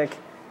top pick,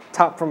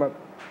 top from a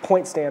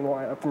point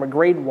standpoint, from a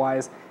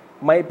grade-wise,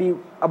 might be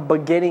a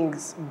beginning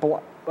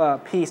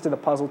piece to the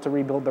puzzle to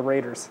rebuild the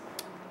Raiders.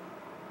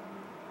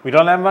 We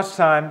don't have much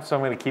time, so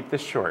I'm going to keep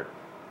this short.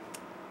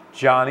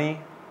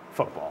 Johnny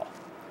Football.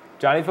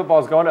 Johnny Football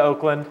is going to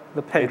Oakland.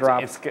 The pen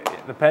drops.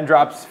 The pen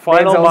drops.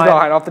 Manziel's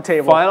gone off the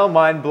table. Final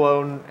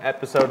mind-blown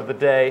episode of the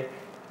day.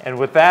 And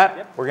with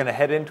that, we're going to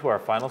head into our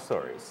final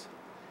stories.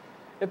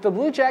 If the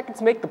Blue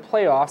Jackets make the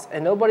playoffs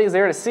and nobody's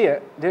there to see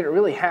it, did it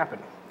really happen?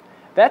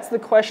 That's the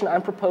question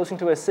I'm proposing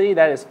to a city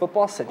that is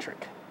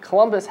football-centric.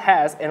 Columbus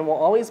has and will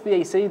always be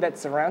a city that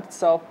surrounds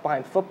itself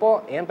behind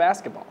football and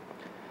basketball.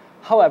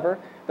 However,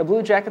 the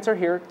Blue Jackets are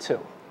here too.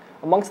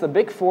 Amongst the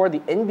Big Four,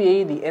 the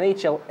NBA, the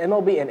NHL,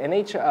 MLB, and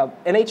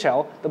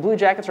NHL, the Blue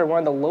Jackets are one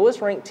of the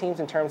lowest-ranked teams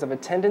in terms of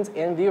attendance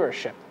and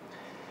viewership.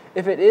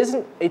 If it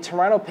isn't a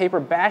Toronto paper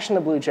bashing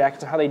the Blue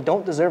Jackets and how they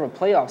don't deserve a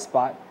playoff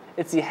spot,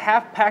 it's the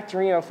half-packed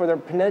arena for their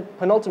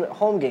penultimate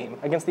home game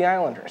against the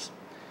Islanders.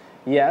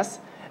 Yes,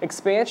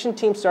 expansion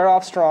teams start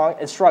off strong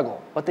and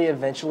struggle, but they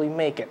eventually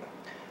make it.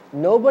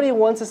 Nobody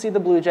wants to see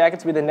the Blue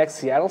Jackets be the next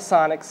Seattle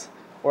Sonics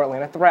or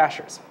Atlanta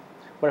Thrashers.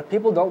 But if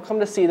people don't come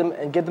to see them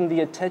and give them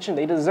the attention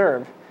they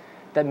deserve,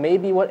 that may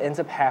be what ends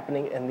up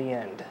happening in the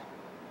end.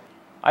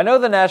 I know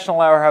the National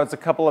Hour has a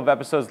couple of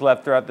episodes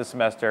left throughout the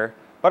semester,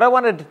 but I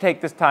wanted to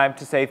take this time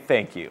to say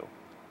thank you.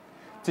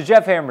 To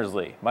Jeff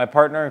Hammersley, my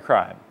partner in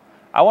crime,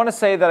 I want to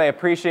say that I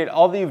appreciate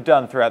all that you've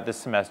done throughout this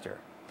semester.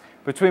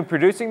 Between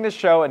producing this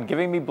show and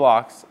giving me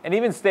blocks, and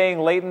even staying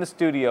late in the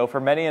studio for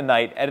many a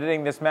night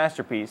editing this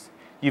masterpiece,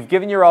 you've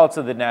given your all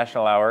to the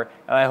National Hour,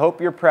 and I hope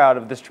you're proud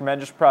of this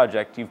tremendous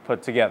project you've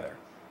put together.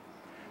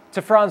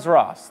 To Franz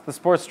Ross, the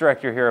sports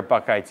director here at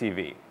Buckeye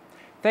TV,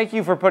 thank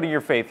you for putting your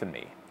faith in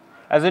me.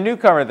 As a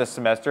newcomer this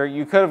semester,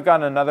 you could have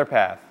gone another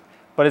path,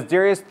 but as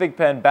Darius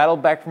Thigpen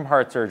battled back from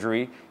heart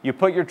surgery, you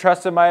put your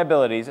trust in my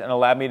abilities and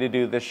allowed me to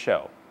do this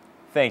show.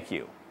 Thank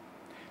you.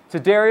 To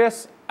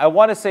Darius, I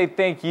want to say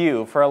thank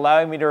you for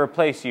allowing me to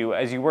replace you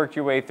as you worked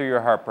your way through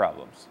your heart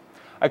problems.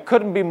 I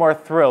couldn't be more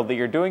thrilled that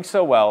you're doing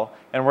so well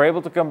and were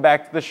able to come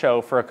back to the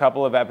show for a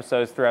couple of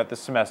episodes throughout the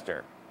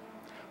semester.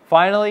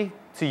 Finally,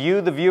 to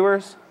you, the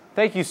viewers,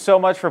 thank you so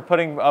much for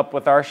putting up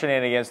with our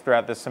shenanigans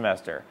throughout this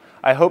semester.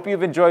 I hope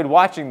you've enjoyed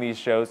watching these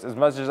shows as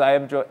much as I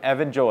have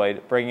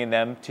enjoyed bringing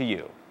them to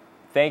you.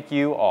 Thank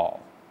you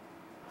all.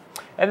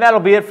 And that'll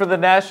be it for the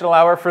National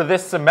Hour for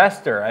this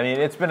semester. I mean,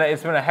 it's been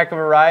a heck of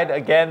a ride.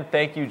 Again,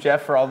 thank you,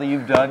 Jeff, for all that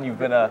you've done. You've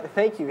been a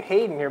thank you,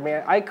 Hayden here,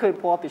 man. I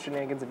couldn't pull off these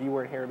shenanigans if you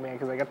weren't here, man,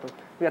 because we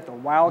got the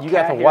Wildcat. You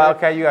got the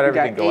Wildcat. You got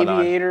everything going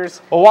on.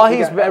 Aviators. Well,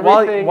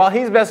 while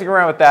he's messing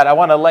around with that, I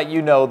want to let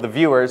you know, the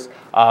viewers,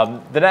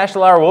 the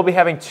National Hour will be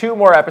having 2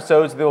 more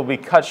episodes. They will be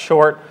cut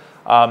short.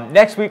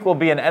 Next week will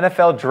be an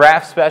NFL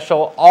draft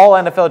special, all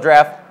NFL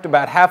draft,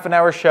 about half an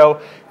hour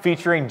show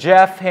featuring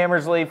Jeff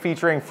Hammersley,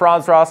 featuring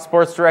Franz Ross,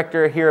 sports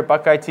director here at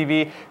Buckeye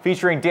TV,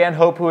 featuring Dan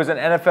Hope, who is an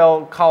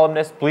NFL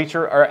columnist,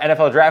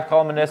 NFL draft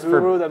columnist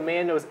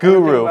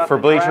for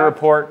Bleacher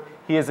Report.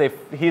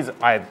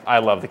 I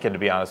love the kid, to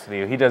be honest with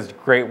you. He does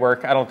great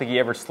work. I don't think he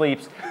ever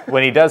sleeps.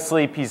 When he does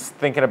sleep, he's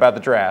thinking about the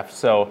draft.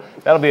 So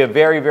that'll be a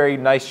very, very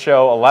nice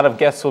show. A lot of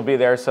guests will be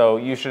there, so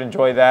you should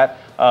enjoy that.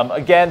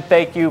 Again,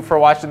 thank you for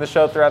watching the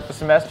show throughout the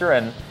semester,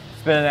 and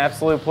it's been an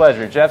absolute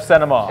pleasure. Jeff,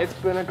 send him off. It's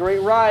been a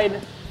great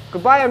ride.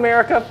 Goodbye,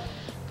 America.